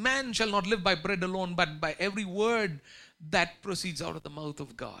us. Man shall not live by bread alone, but by every word that proceeds out of the mouth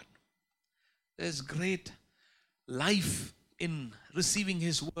of God. There's great life in receiving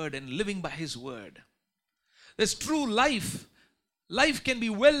his word and living by his word. There's true life. Life can be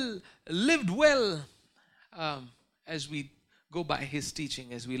lived well as we go by his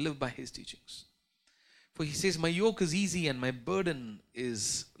teaching, as we live by his teachings. For he says, my yoke is easy and my burden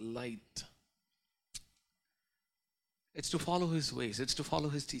is light. It's to follow his ways. It's to follow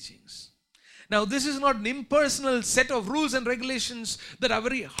his teachings. Now, this is not an impersonal set of rules and regulations that are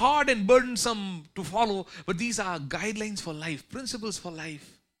very hard and burdensome to follow, but these are guidelines for life, principles for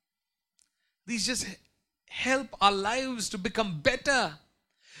life. These just help our lives to become better.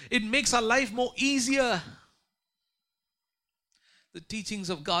 It makes our life more easier. The teachings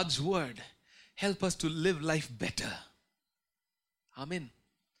of God's word help us to live life better. Amen.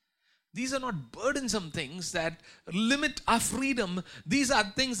 These are not burdensome things that limit our freedom. These are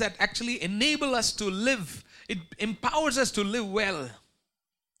things that actually enable us to live. It empowers us to live well.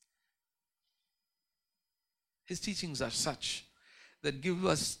 His teachings are such that give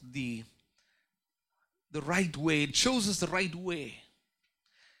us the right way. It shows us the right way.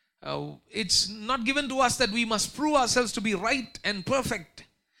 It's not given to us that we must prove ourselves to be right and perfect,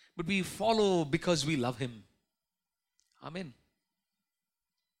 but we follow because we love him. Amen.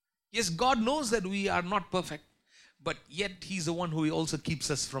 Yes, God knows that we are not perfect, but yet he's the one who also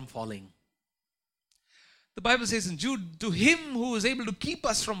keeps us from falling. The Bible says in Jude, to him who is able to keep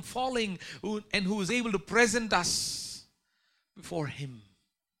us from falling and who is able to present us before him.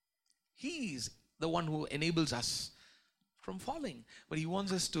 He's the one who enables us from falling. But he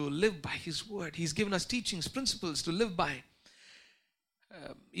wants us to live by his word. He's given us teachings, principles to live by.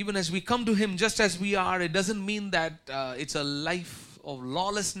 Even as we come to him just as we are, it doesn't mean that it's a life of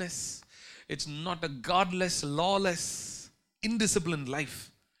lawlessness. It's not a godless, lawless, indisciplined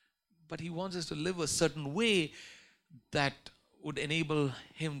life. But he wants us to live a certain way that would enable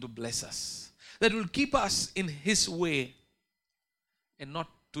him to bless us. That will keep us in his way and not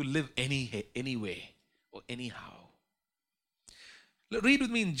to live any way or anyhow. Read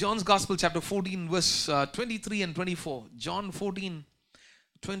with me in John's Gospel chapter 14 verse 23 and 24. John 14,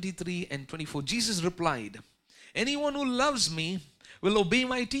 23 and 24. Jesus replied, anyone who loves me will obey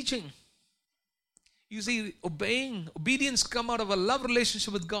my teaching. You see, obedience come out of a love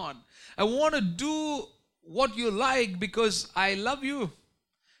relationship with God. I want to do what you like because I love you,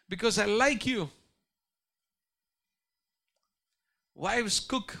 because I like you. Wives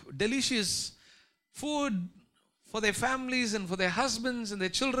cook delicious food for their families and for their husbands and their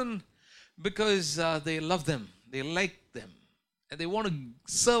children because they love them, they like them, and they want to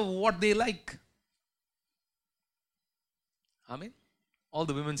serve what they like. Amen. All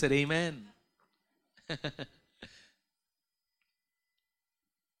the women said amen.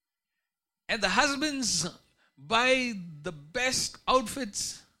 And the husbands buy the best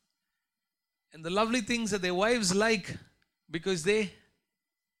outfits and the lovely things that their wives like because and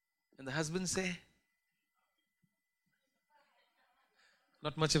the husbands say,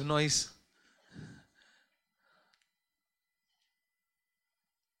 not much of noise.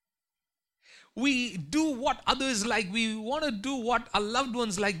 We do what others like. We want to do what our loved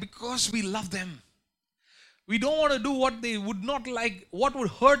ones like because we love them. We don't want to do what they would not like, what would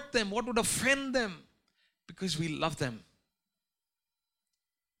hurt them, what would offend them, because we love them.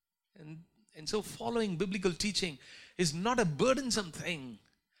 And so following biblical teaching is not a burdensome thing.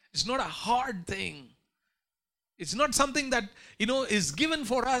 It's not a hard thing. It's not something that, is given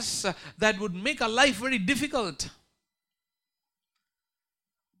for us that would make our life very difficult.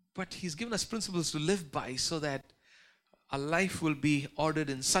 But he's given us principles to live by so that our life will be ordered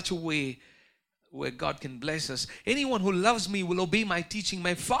in such a way where God can bless us. Anyone who loves me will obey my teaching.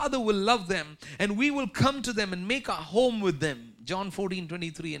 My Father will love them, and we will come to them and make our home with them. John 14,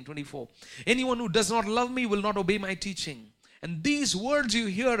 23 and 24. Anyone who does not love me will not obey my teaching. And these words you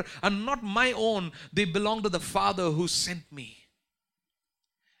hear are not my own. They belong to the Father who sent me.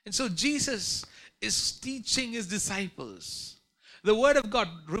 And so Jesus is teaching his disciples. The word of God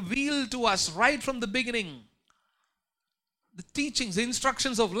revealed to us right from the beginning The teachings, the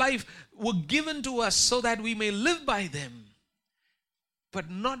instructions of life were given to us so that we may live by them. But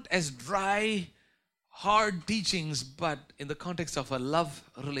not as dry, hard teachings, but in the context of a love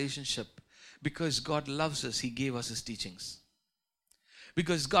relationship. Because God loves us, He gave us His teachings.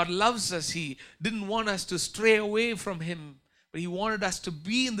 Because God loves us, He didn't want us to stray away from Him, but He wanted us to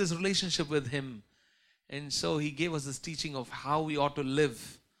be in this relationship with Him. And so He gave us this teaching of how we ought to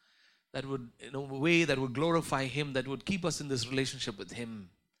live, that would, in a way that would glorify Him, that would keep us in this relationship with Him,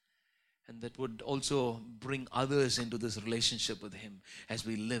 and that would also bring others into this relationship with Him as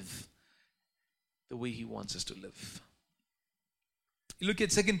we live the way He wants us to live. You look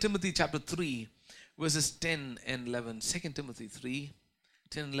at 2 Timothy chapter 3, verses 10 and 11. 2 Timothy 3,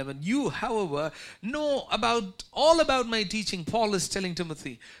 10 and 11. You, however, know all about my teaching. Paul is telling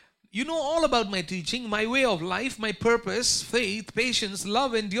Timothy, you know all about my teaching, my way of life, my purpose, faith, patience,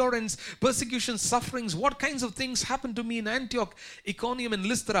 love, endurance, persecution, sufferings. What kinds of things happened to me in Antioch, Iconium, and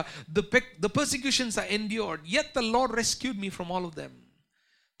Lystra? The persecutions I endured, yet the Lord rescued me from all of them.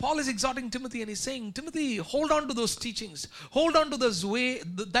 Paul is exhorting Timothy and he's saying, Timothy, hold on to those teachings. Hold on to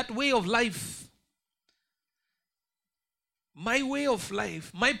that way of life. My way of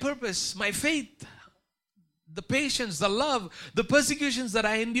life, my purpose, my faith, the patience, the love, the persecutions that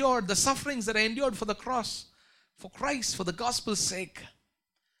I endured, the sufferings that I endured for the cross, for Christ, for the gospel's sake.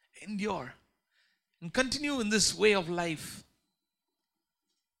 Endure and continue in this way of life.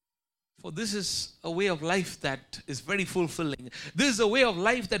 For this is a way of life that is very fulfilling. This is a way of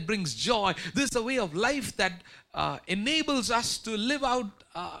life that brings joy. This is a way of life that enables us to live out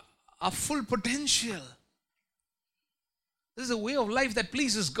our full potential. This is a way of life that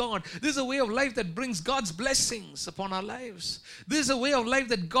pleases God. This is a way of life that brings God's blessings upon our lives. This is a way of life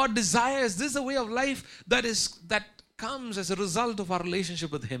that God desires. This is a way of life that comes as a result of our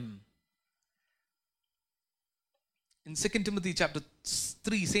relationship with Him. In 2 Timothy chapter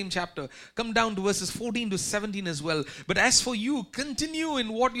 3, same chapter, come down to verses 14 to 17 as well. But as for you, continue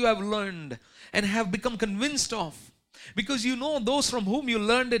in what you have learned and have become convinced of, because you know those from whom you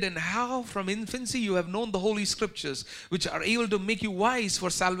learned it, and how from infancy you have known the Holy Scriptures, which are able to make you wise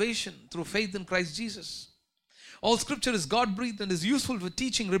for salvation through faith in Christ Jesus. All Scripture is God-breathed and is useful for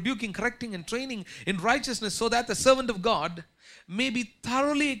teaching, rebuking, correcting, and training in righteousness, so that the servant of God may be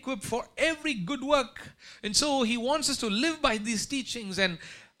thoroughly equipped for every good work. And so He wants us to live by these teachings and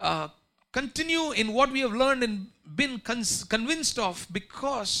continue in what we have learned and been convinced of,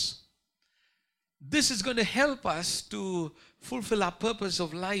 because this is going to help us to fulfill our purpose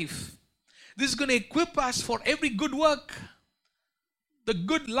of life. This is going to equip us for every good work. The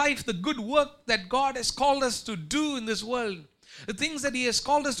good life, the good work that God has called us to do in this world. The things that He has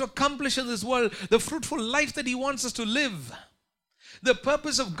called us to accomplish in this world. The fruitful life that He wants us to live. The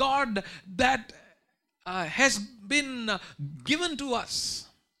purpose of God that has been given to us.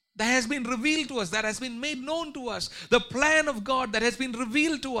 That has been revealed to us. That has been made known to us. The plan of God that has been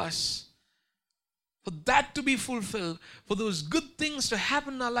revealed to us. For that to be fulfilled, for those good things to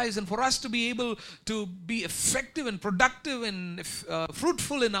happen in our lives, and for us to be able to be effective and productive and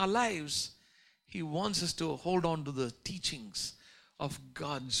fruitful in our lives, He wants us to hold on to the teachings of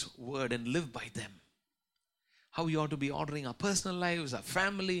God's word and live by them. How we ought to be ordering our personal lives, our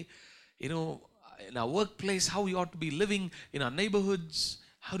family, in our workplace, how we ought to be living in our neighborhoods.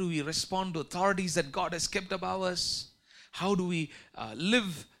 How do we respond to authorities that God has kept above us? How do we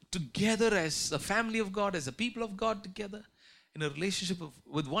live together as a family of God, as a people of God together, in a relationship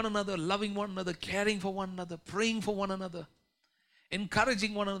with one another, loving one another, caring for one another, praying for one another,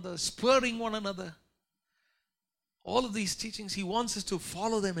 encouraging one another, spurring one another. All of these teachings, He wants us to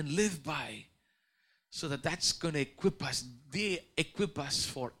follow them and live by, so that that's going to equip us. They equip us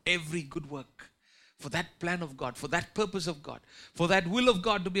for every good work, for that plan of God, for that purpose of God, for that will of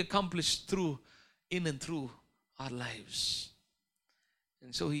God to be accomplished in and through our lives.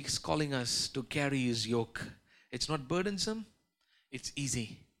 And so He's calling us to carry His yoke. It's not burdensome. It's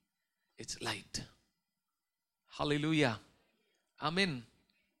easy. It's light. Hallelujah. Amen.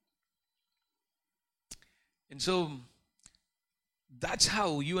 And so that's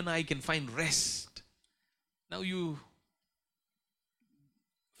how you and I can find rest. Now you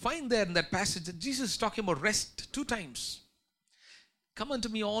find there in that passage that Jesus is talking about rest 2 times. Come unto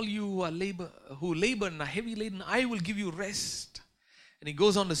me, all you who labor and are heavy laden, I will give you rest. And He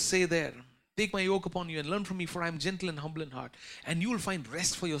goes on to say there, take my yoke upon you and learn from me, for I am gentle and humble in heart, and you will find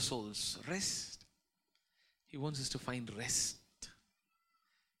rest for your souls. Rest. He wants us to find rest.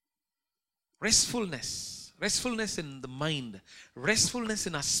 Restfulness. Restfulness in the mind. Restfulness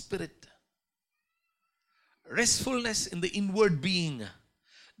in our spirit. Restfulness in the inward being.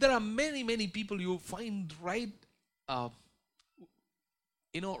 There are many, many people you find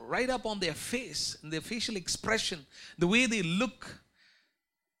right up on their face, and their facial expression, the way they look,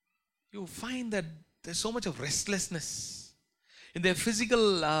 you find that there's so much of restlessness in their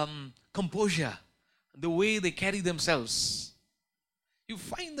physical composure, the way they carry themselves. You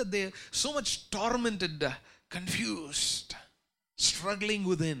find that they're so much tormented, confused, struggling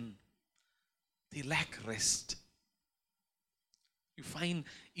within. They lack rest. You find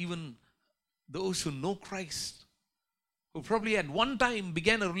even those who know Christ, who probably at one time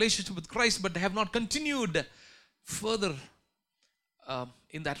began a relationship with Christ but have not continued further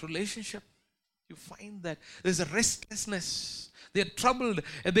in that relationship. You find that there's a restlessness. They're troubled,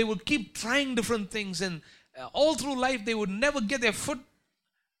 and they would keep trying different things, and all through life they would never get their foot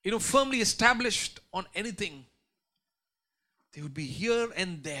firmly established on anything. They would be here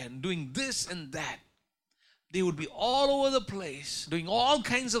and there doing this and that. They would be all over the place doing all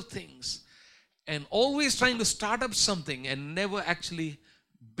kinds of things and always trying to start up something and never actually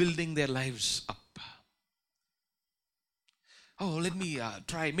building their lives up. Oh, let me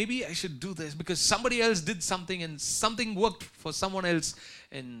try. Maybe I should do this because somebody else did something and something worked for someone else,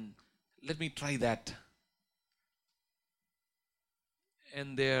 and let me try that.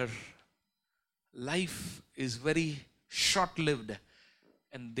 And their life is very short-lived,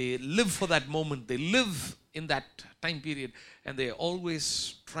 and they live for that moment. They live in that time period, and they're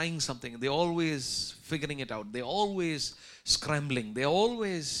always trying something. They're always figuring it out. They're always scrambling. They're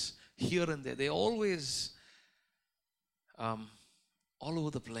always here and there. They're always all over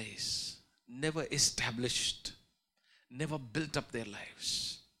the place, never established, never built up their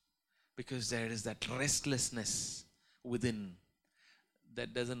lives, because there is that restlessness within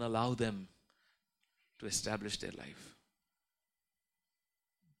that doesn't allow them to establish their life.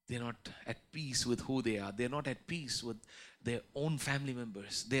 They're not at peace with who they are. They're not at peace with their own family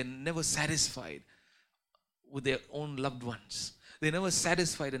members. They're never satisfied with their own loved ones. They're never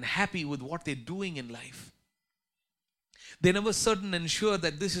satisfied and happy with what they're doing in life. They're never certain and sure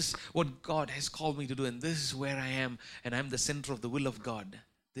that this is what God has called me to do, and this is where I am, and I'm the center of the will of God.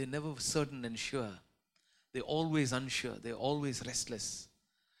 They're never certain and sure. They're always unsure. They're always restless.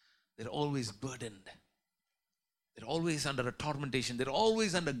 They're always burdened. They're always under a tormentation. They're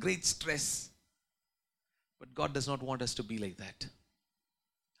always under great stress. But God does not want us to be like that.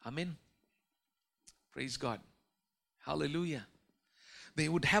 Amen. Praise God. Hallelujah. They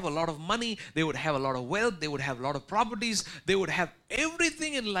would have a lot of money. They would have a lot of wealth. They would have a lot of properties. They would have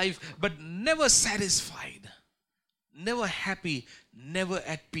everything in life, but never satisfied, never happy, never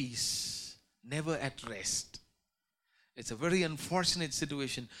at peace, never at rest. It's a very unfortunate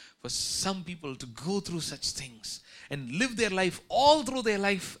situation for some people to go through such things and live their life all through their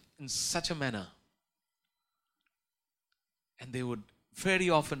life in such a manner. And they would very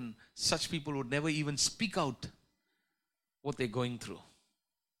often, such people would never even speak out what they're going through.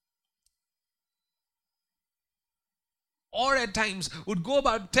 Or at times would go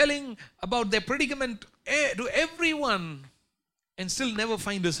about telling about their predicament to everyone and still never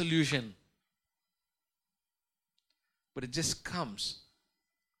find a solution. But it just comes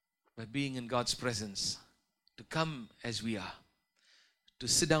by being in God's presence, to come as we are, to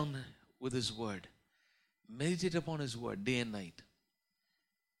sit down with His Word, meditate upon His Word day and night,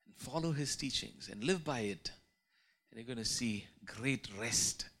 and follow His teachings and live by it. And you're going to see great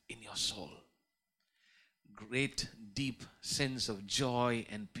rest in your soul. Great deep sense of joy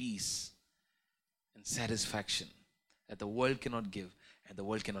and peace and satisfaction that the world cannot give and the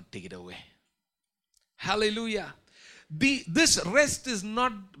world cannot take it away. Hallelujah. This rest is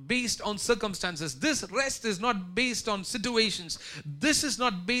not based on circumstances. This rest is not based on situations. This is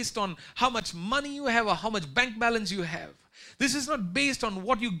not based on how much money you have or how much bank balance you have. This is not based on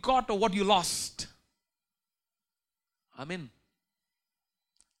what you got or what you lost. Amen.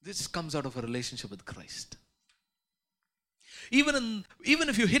 This comes out of a relationship with Christ. Even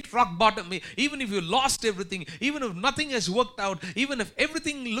if you hit rock bottom, even if you lost everything, even if nothing has worked out, even if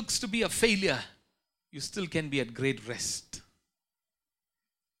everything looks to be a failure, you still can be at great rest.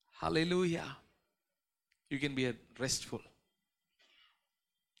 Hallelujah. You can be restful.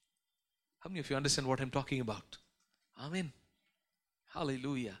 How many of you understand what I'm talking about? Amen.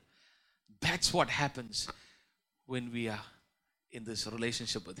 Hallelujah. That's what happens when we are in this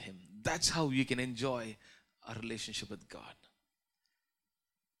relationship with Him. That's how you can enjoy a relationship with God.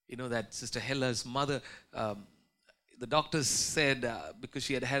 You know that Sister Hella's mother, the doctors said because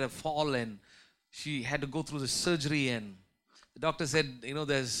she had had a fall and she had to go through the surgery, and the doctor said,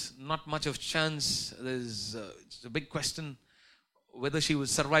 there's not much of chance. It's a big question whether she would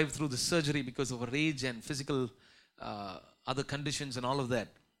survive through the surgery because of her age and physical other conditions and all of that.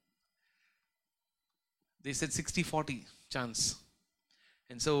 They said 60-40 chance.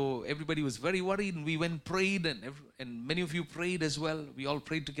 And so everybody was very worried, and we went prayed, and many of you prayed as well. We all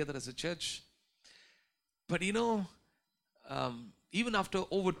prayed together as a church. But even after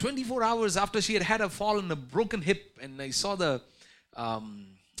over 24 hours after she had a fall and a broken hip, and I saw the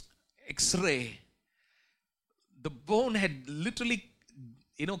X-ray, the bone had literally,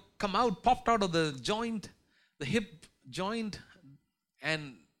 come out, popped out of the joint, the hip joint,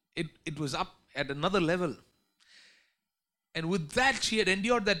 and it was up at another level. And with that, she had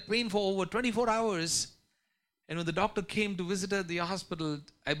endured that pain for over 24 hours. And when the doctor came to visit her at the hospital,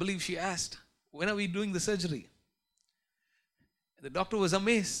 I believe she asked, "When are we doing the surgery?" The doctor was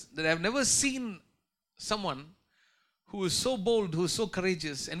amazed that I've never seen someone who was so bold, who was so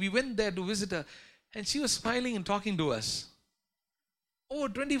courageous. And we went there to visit her, and she was smiling and talking to us. Over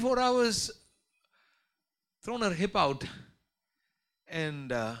 24 hours, thrown her hip out,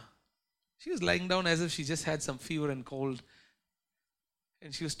 and she was lying down as if she just had some fever and cold.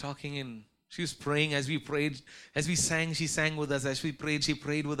 And she was talking, and she was praying as we prayed. As we sang, she sang with us. As we prayed, she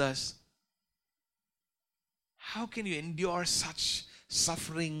prayed with us. How can you endure such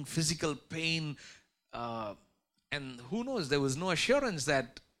suffering, physical pain? And who knows, there was no assurance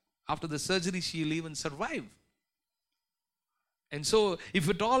that after the surgery she'll even survive. And so if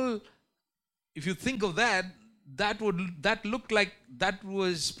you think of that, that looked like that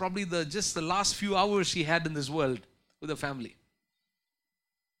was probably just the last few hours she had in this world with her family.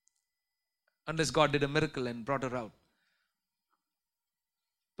 Unless God did a miracle and brought her out.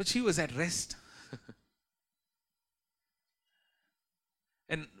 But she was at rest.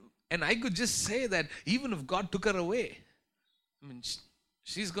 And I could just say that even if God took her away,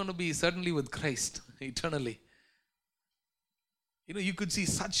 she's going to be certainly with Christ eternally. You could see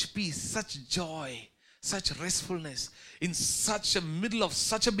such peace, such joy, such restfulness in such a middle of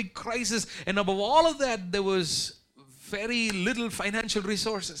such a big crisis. And above all of that, there was very little financial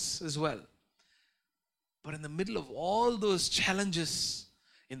resources as well. But in the middle of all those challenges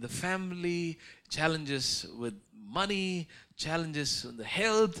in the family, challenges with money, challenges in the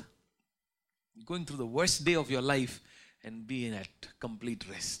health, going through the worst day of your life and being at complete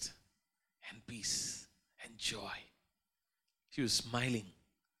rest and peace and joy. She was smiling.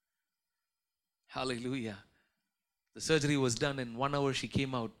 Hallelujah. The surgery was done. In 1 hour she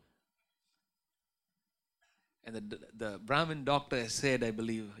came out. And the Brahmin doctor said, I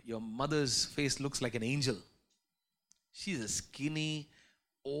believe, "Your mother's face looks like an angel." She's a skinny,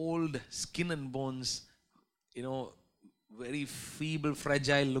 old, skin and bones, very feeble,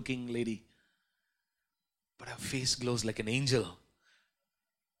 fragile looking lady. But her face glows like an angel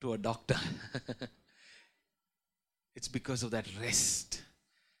to a doctor. It's because of that rest.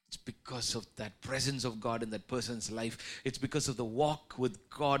 It's because of that presence of God in that person's life. It's because of the walk with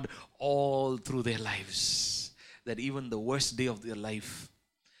God all through their lives. That even the worst day of their life,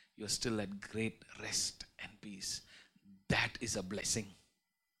 you're still at great rest and peace. That is a blessing.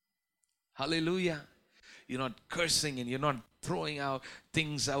 Hallelujah. You're not cursing, and you're not throwing out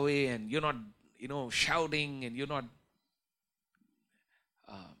things away, and you're not, shouting, and you're not,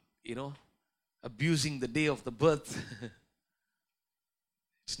 abusing the day of the birth.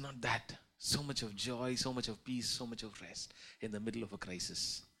 It's not that. So much of joy, so much of peace, so much of rest in the middle of a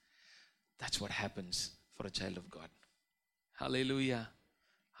crisis. That's what happens for a child of God. Hallelujah.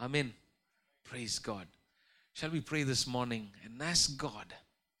 Amen. Praise God. Shall we pray this morning and ask God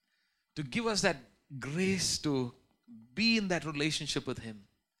to give us that grace to be in that relationship with Him,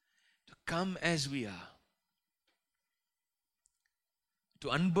 to come as we are, to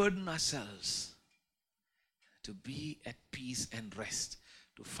unburden ourselves, to be at peace and rest,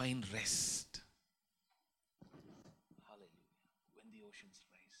 to find rest. Hallelujah. When the oceans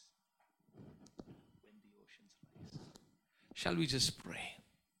rise. When the oceans rise. Shall we just pray?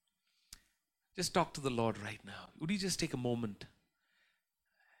 Just talk to the Lord right now. Would you just take a moment?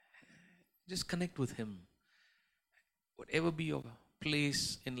 Just connect with Him. Whatever be your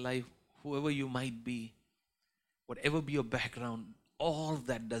place in life, whoever you might be, whatever be your background, all of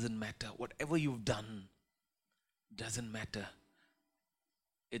that doesn't matter. Whatever you've done doesn't matter.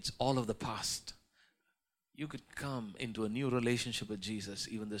 It's all of the past. You could come into a new relationship with Jesus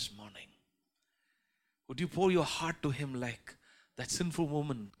even this morning. Would you pour your heart to Him like that sinful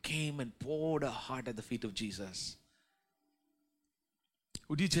woman came and poured her heart at the feet of Jesus?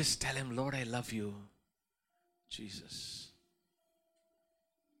 Would you just tell Him, "Lord, I love you, Jesus."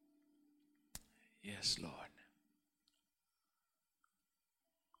 Yes, Lord.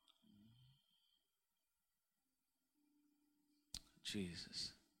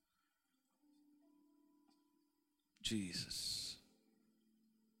 Jesus. Jesus.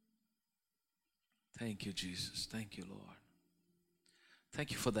 Thank you, Jesus. Thank you, Lord.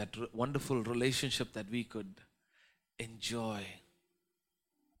 Thank you for that wonderful relationship that we could enjoy.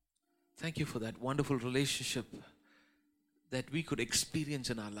 Thank you for that wonderful relationship that we could experience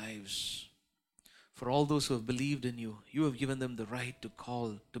in our lives. For all those who have believed in you, you have given them the right to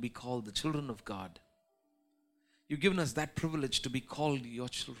be called the children of God. You've given us that privilege to be called your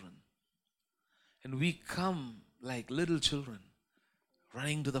children. And we come like little children,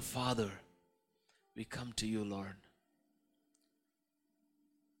 running to the Father. We come to you, Lord.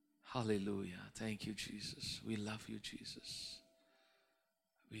 Hallelujah. Thank you, Jesus. We love you, Jesus.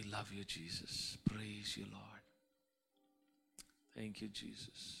 We love you, Jesus. Praise you, Lord. Thank you,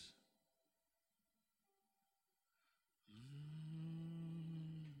 Jesus.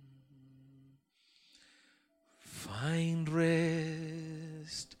 Find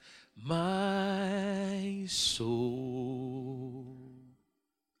rest, my soul,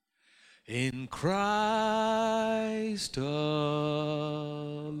 in Christ alone.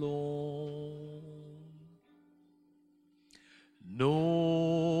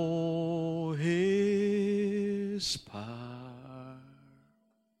 Know His power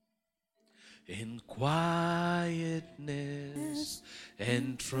in quietness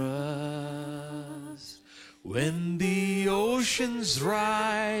and trust. When the oceans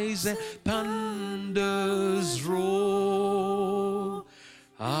rise and thunders roll,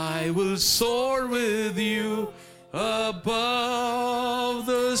 I will soar with you above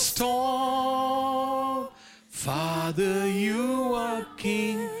the storm. Father, you are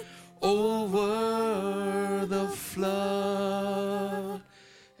King over the flood,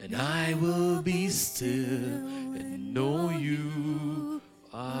 and I will be still and know you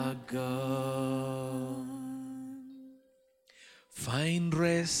are God. Find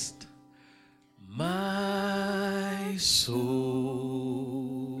rest, my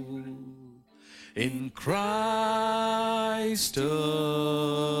soul, in Christ alone.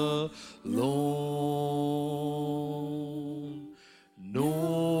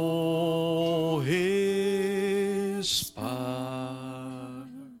 Know His power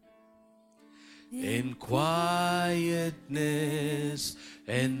in quietness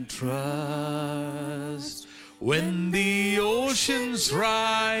and trust. When the oceans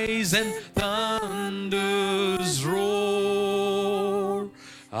rise and thunders roar,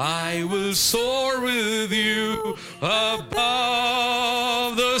 I will soar with you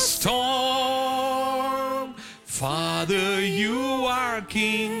above the storm. Father, you are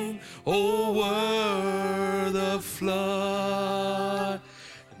King over the flood,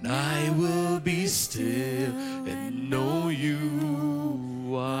 and I will be still and know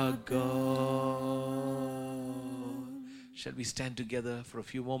you are God. Shall we stand together for a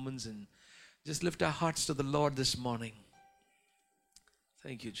few moments and just lift our hearts to the Lord this morning?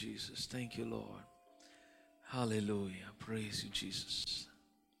 Thank you, Jesus. Thank you, Lord. Hallelujah. Praise you, Jesus.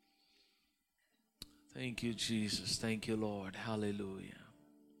 Thank you, Jesus. Thank you, Lord. Hallelujah.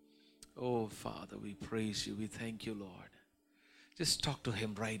 Oh, Father, we praise you. We thank you, Lord. Just talk to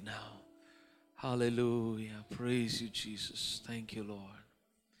Him right now. Hallelujah. Praise you, Jesus. Thank you, Lord.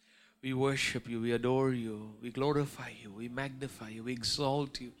 We worship you, we adore you, we glorify you, we magnify you, we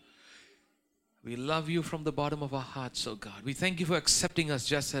exalt you. We love you from the bottom of our hearts, oh God. We thank you for accepting us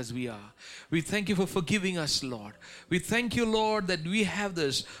just as we are. We thank you for forgiving us, Lord. We thank you, Lord, that we have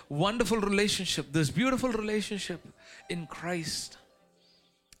this wonderful relationship, this beautiful relationship in Christ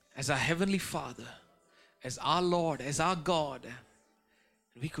as our Heavenly Father, as our Lord, as our God.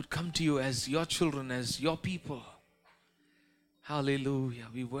 We could come to you as your children, as your people. Hallelujah.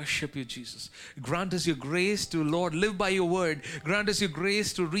 We worship you, Jesus. Grant us your grace to, Lord, live by your word. Grant us your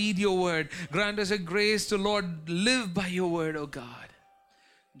grace to read your word. Grant us your grace to, Lord, live by your word, oh God.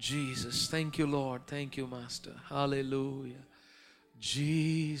 Jesus, thank you, Lord. Thank you, Master. Hallelujah.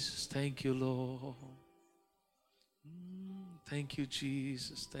 Jesus, thank you, Lord. Thank you,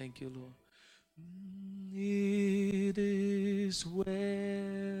 Jesus. Thank you, Lord. It is well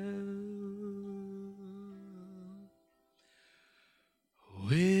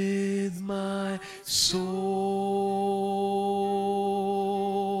with my soul.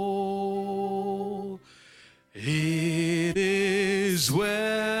 It is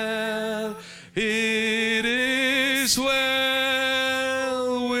well, it is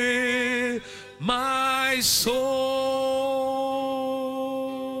well with my soul.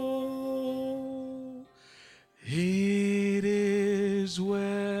 It is well.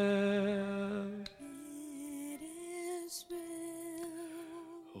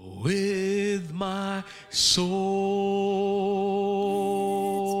 With my soul,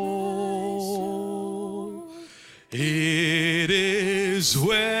 it is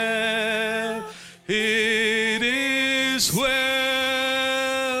well, it is well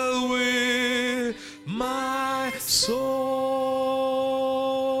soul.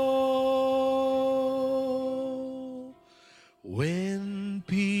 When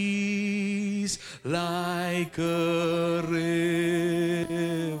peace like a river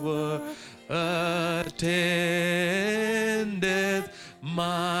attendeth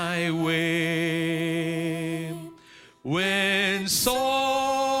my way, when sorrows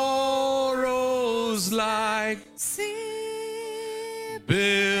like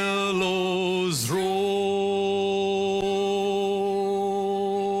billows roll,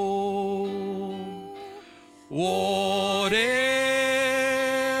 whatever,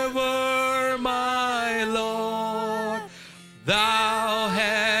 my Lord, thou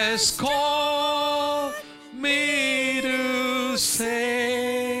hast called me to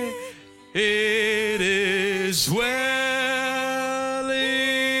say, it is well,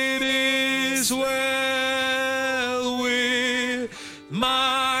 it is well with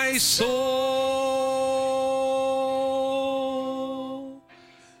my soul.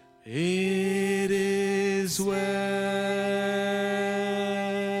 It is well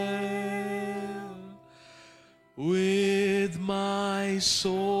with my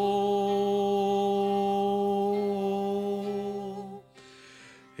soul.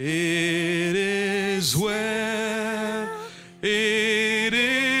 It is well, it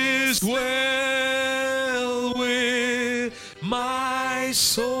is well with my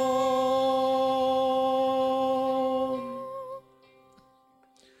soul.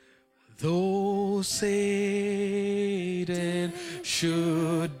 Though Satan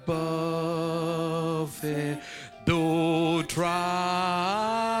should buffet, though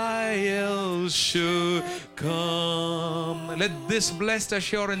trials should come, let this blessed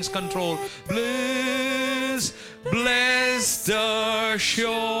assurance control. Blessed assurance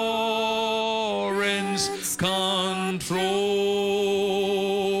control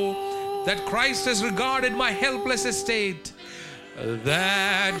that Christ has regarded my helpless estate,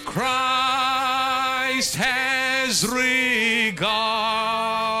 that Christ has regarded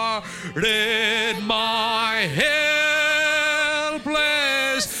my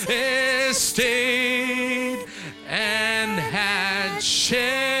helpless estate and had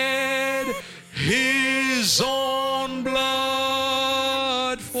shed his own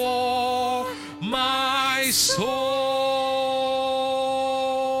blood for my soul.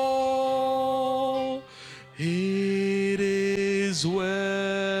 It is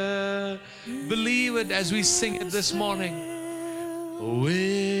well. Believe it as we sing it this morning.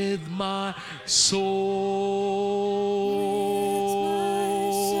 With my soul,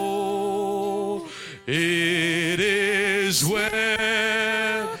 it is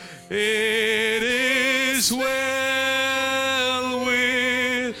well, it is well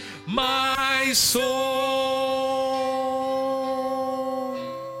with my soul.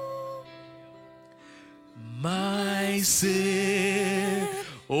 My sin,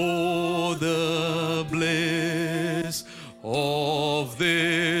 oh, the bliss of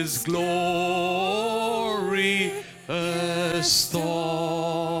this glorious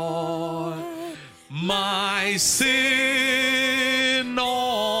thought. My sin,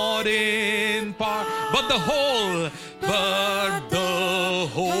 not in part, but the whole, but the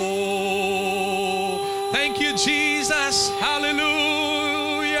whole. Thank you, Jesus.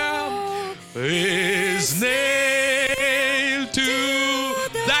 Hallelujah. Is nailed to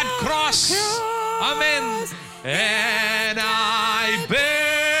that cross. Amen. And I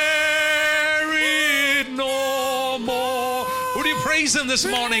bear it no more. Would you praise Him this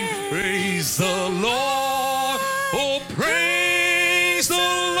morning? Praise the Lord. Oh, praise the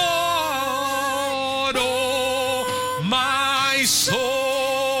Lord. Oh, my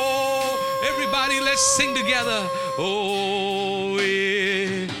soul. Everybody, let's sing together. Oh,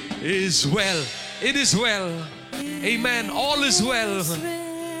 it is well. It is well. Amen. All is well.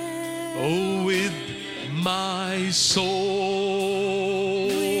 Oh, with my soul.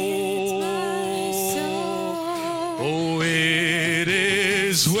 Oh, it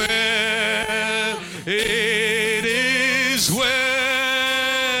is well. It is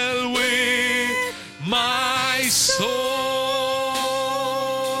well with my soul.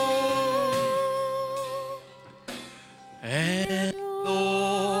 And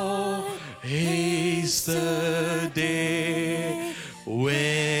Lord, haste the day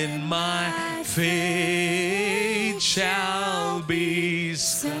when my faith shall be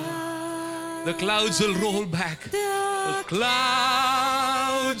sung. The clouds will roll back. The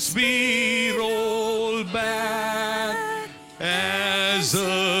clouds be rolled back as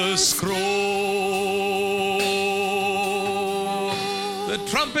a scroll. The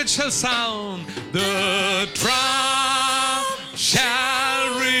trumpet shall sound. The trump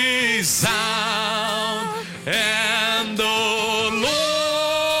shall resound.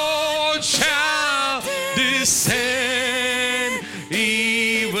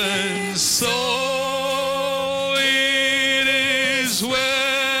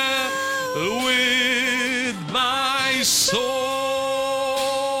 with my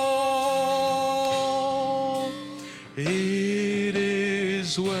soul. It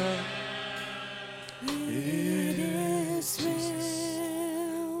is well. It is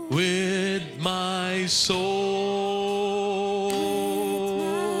well with my soul.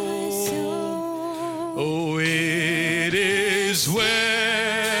 Oh, it is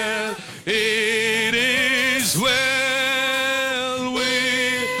well. It is well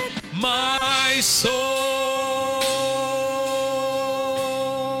with my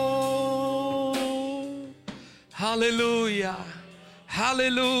soul. Hallelujah.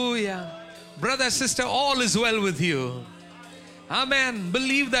 Hallelujah. Brother, sister, all is well with you. Amen.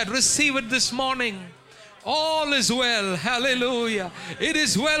 Believe that. Receive it this morning. All is well. Hallelujah. It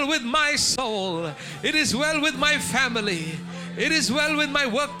is well with my soul. It is well with my family. It is well with my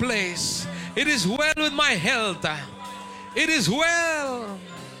workplace. It is well with my health. It is well.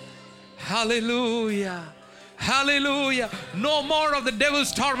 Hallelujah. Hallelujah. No more of the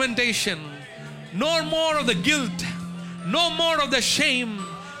devil's tormentation. No more of the guilt. No more of the shame.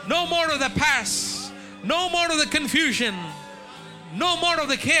 No more of the past. No more of the confusion. No more of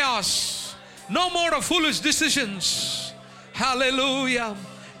the chaos. No more of foolish decisions. Hallelujah.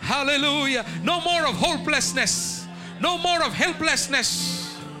 Hallelujah. No more of hopelessness. No more of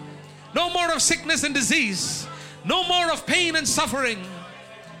helplessness. No more of sickness and disease. No more of pain and suffering.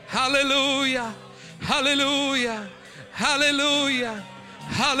 Hallelujah. Hallelujah. Hallelujah.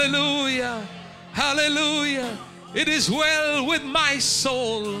 Hallelujah. Hallelujah. It is well with my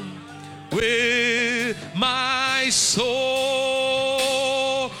soul. With my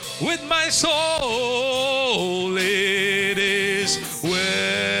soul. With my soul. It is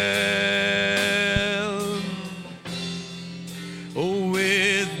well. Oh,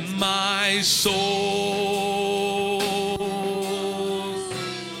 with my soul.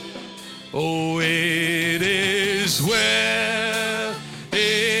 Oh, it is well.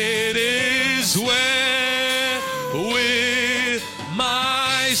 It is well with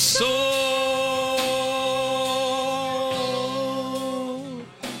my soul.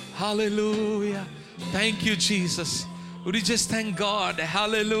 Hallelujah. Thank you, Jesus. Would you just thank God?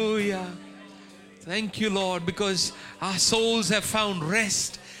 Hallelujah. Thank you, Lord, because our souls have found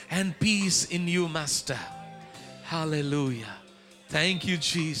rest and peace in you, Master. Hallelujah. Thank you,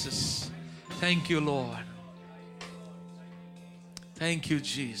 Jesus. Thank you, Lord. Thank you,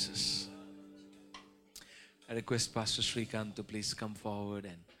 Jesus. I request Pastor Srikant to please come forward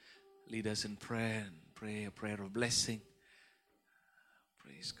and lead us in prayer and pray a prayer of blessing.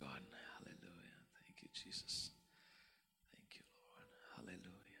 Praise God. Hallelujah. Thank you, Jesus. Thank you, Lord.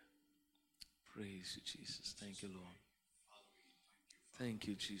 Hallelujah. Praise you, Jesus. Thank you, Lord. Thank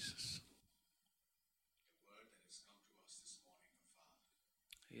you, Jesus.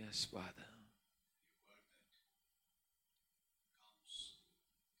 Yes, Father.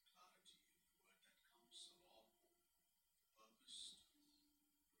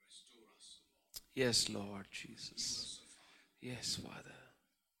 Yes, Lord Jesus. Yes, Father.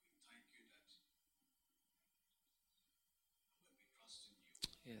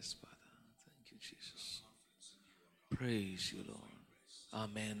 Yes, Father. Thank you, Jesus. Praise you, Lord.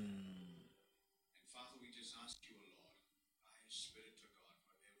 Amen. And Father, we just ask you, O Lord, by your Spirit, O God,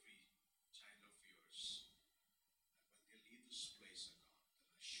 for every child of yours, that when they leave this place, O God, that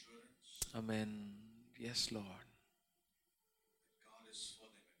assurance Amen. Yes, Lord. that God is for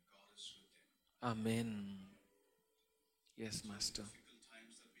them and God is with them. Amen. Yes, Master. Difficult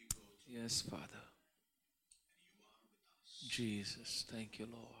times that we go through, Yes, Father. and you are with us. Jesus. Thank you,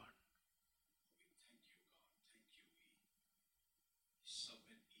 Lord. We thank you, God. Thank you. We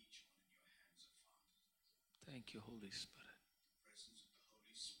submit each one in your hands, O Father. Thank you, Holy Spirit. The presence of the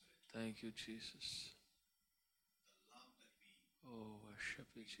Holy Spirit, Thank you, Jesus. the love that we Oh, worship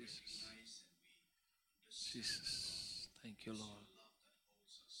you, Jesus. recognize and we understand, Jesus. Thank you, Lord. the love that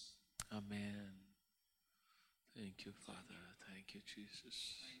holds us. Amen. Thank you, Father. Thank you,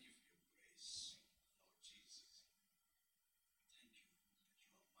 Jesus. Thank you for your grace, Lord Jesus. Thank you that you are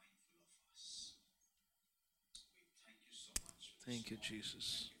mindful of us. We thank you so much. For Thank you, this morning. Jesus.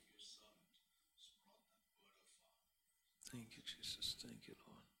 Thank you for your servant who's brought that word of Thank you, Jesus. Thank you,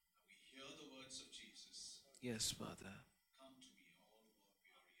 Lord. we hear the words of Jesus. Yes, Father. Come to me, all who are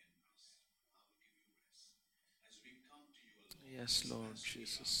weary and rest. I will give you rest. As we come to you, O Lord. Yes, Lord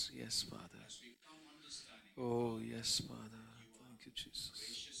Jesus. Yes, Father. As we come understanding, Oh, yes, Father. Thank you, Jesus.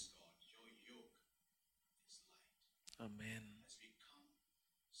 gracious God, your yoke is light. Amen. As we come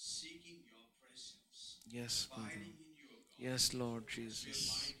seeking your presence, Yes, Father. abiding in you, O God. Yes, Lord As we Jesus.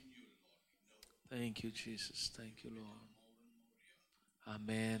 abide in you, Lord, we know Thank you, Jesus. Thank you, Lord. more and more real.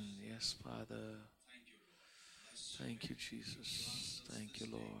 Amen. Yes, Yes, Father. Thank you, Lord. Bless you. Thank you, Jesus. Thank you,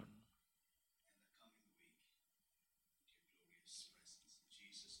 Lord. And the coming week, your glorious presence. In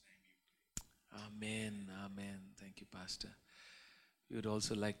Jesus' name we pray. Amen. Amen. Thank you, Pastor. We would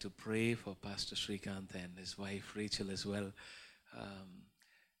also like to pray for Pastor Srikanth and his wife Rachel as well.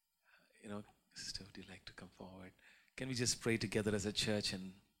 Sister, would you like to come forward? Can we just pray together as a church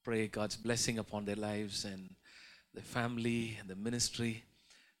and pray God's blessing upon their lives and the family and the ministry?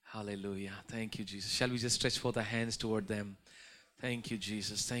 Hallelujah. Thank you, Jesus. Shall we just stretch forth our hands toward them? Thank you,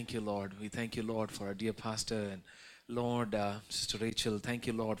 Jesus. Thank you, Lord. We thank you, Lord, for our dear pastor and Lord, Sister Rachel. Thank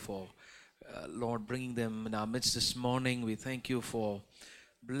you, Lord, for Lord, bringing them in our midst this morning. We thank you for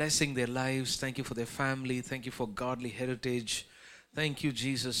blessing their lives. Thank you for their family. Thank you for godly heritage. Thank you,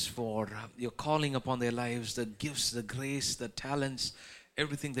 Jesus, for your calling upon their lives, the gifts, the grace, the talents,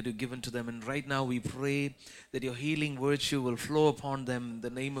 everything that you've given to them. And right now we pray that your healing virtue will flow upon them in the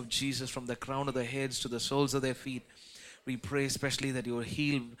name of Jesus, from the crown of their heads to the soles of their feet. We pray especially that you will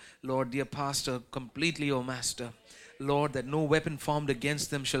heal, Lord, dear pastor, completely, O Master. Lord, that no weapon formed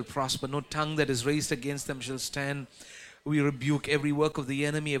against them shall prosper, no tongue that is raised against them shall stand. We rebuke every work of the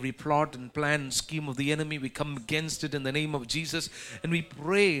enemy, every plot and plan and scheme of the enemy. We come against it in the name of Jesus. And we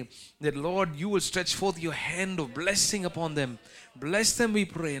pray that, Lord, you will stretch forth your hand of blessing upon them. Bless them, we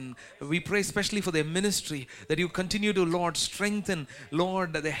pray. And we pray especially for their ministry, that you continue to, Lord, strengthen,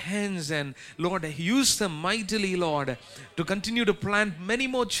 Lord, their hands, and, Lord, use them mightily, Lord, to continue to plant many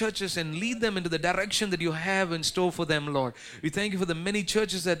more churches and lead them into the direction that you have in store for them, Lord. We thank you for the many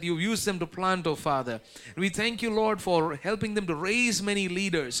churches that you use them to plant, oh Father. And we thank you, Lord, for helping them to raise many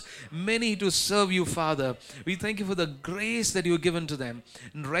leaders, many to serve you, Father. We thank you for the grace that you've given to them.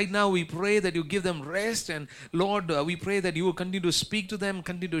 And right now we pray that you give them rest, and Lord, we pray that you will continue to speak to them,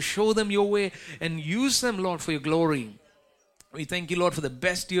 continue to show them your way, and use them, Lord, for your glory. We thank you, Lord, for the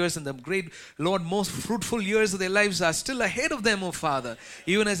best years and the great, Lord, most fruitful years of their lives are still ahead of them, oh Father.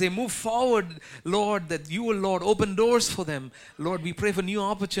 Even as they move forward, Lord, that you will, Lord, open doors for them. Lord, we pray for new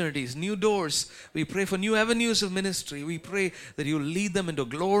opportunities, new doors. We pray for new avenues of ministry. We pray that you will lead them into a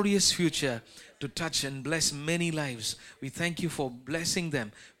glorious future to touch and bless many lives. We thank you for blessing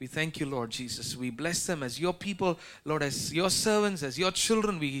them. We thank you, Lord Jesus. We bless them as your people, Lord, as your servants, as your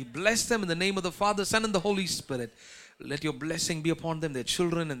children. We bless them in the name of the Father, Son, and the Holy Spirit. Let your blessing be upon them, their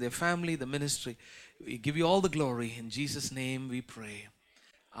children and their family, the ministry. We give you all the glory. In Jesus' name we pray.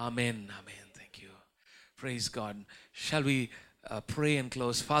 Amen. Amen. Thank you. Praise God. Shall we pray and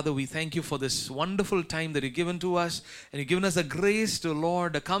close? Father, we thank you for this wonderful time that you've given to us, and you've given us a grace to,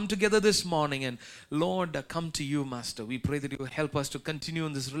 Lord, come together this morning and, Lord, come to you, Master. We pray that you help us to continue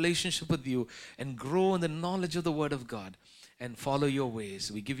in this relationship with you and grow in the knowledge of the Word of God and follow your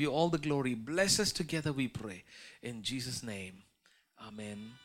ways. We give you all the glory. Bless us together, we pray. In Jesus' name, amen.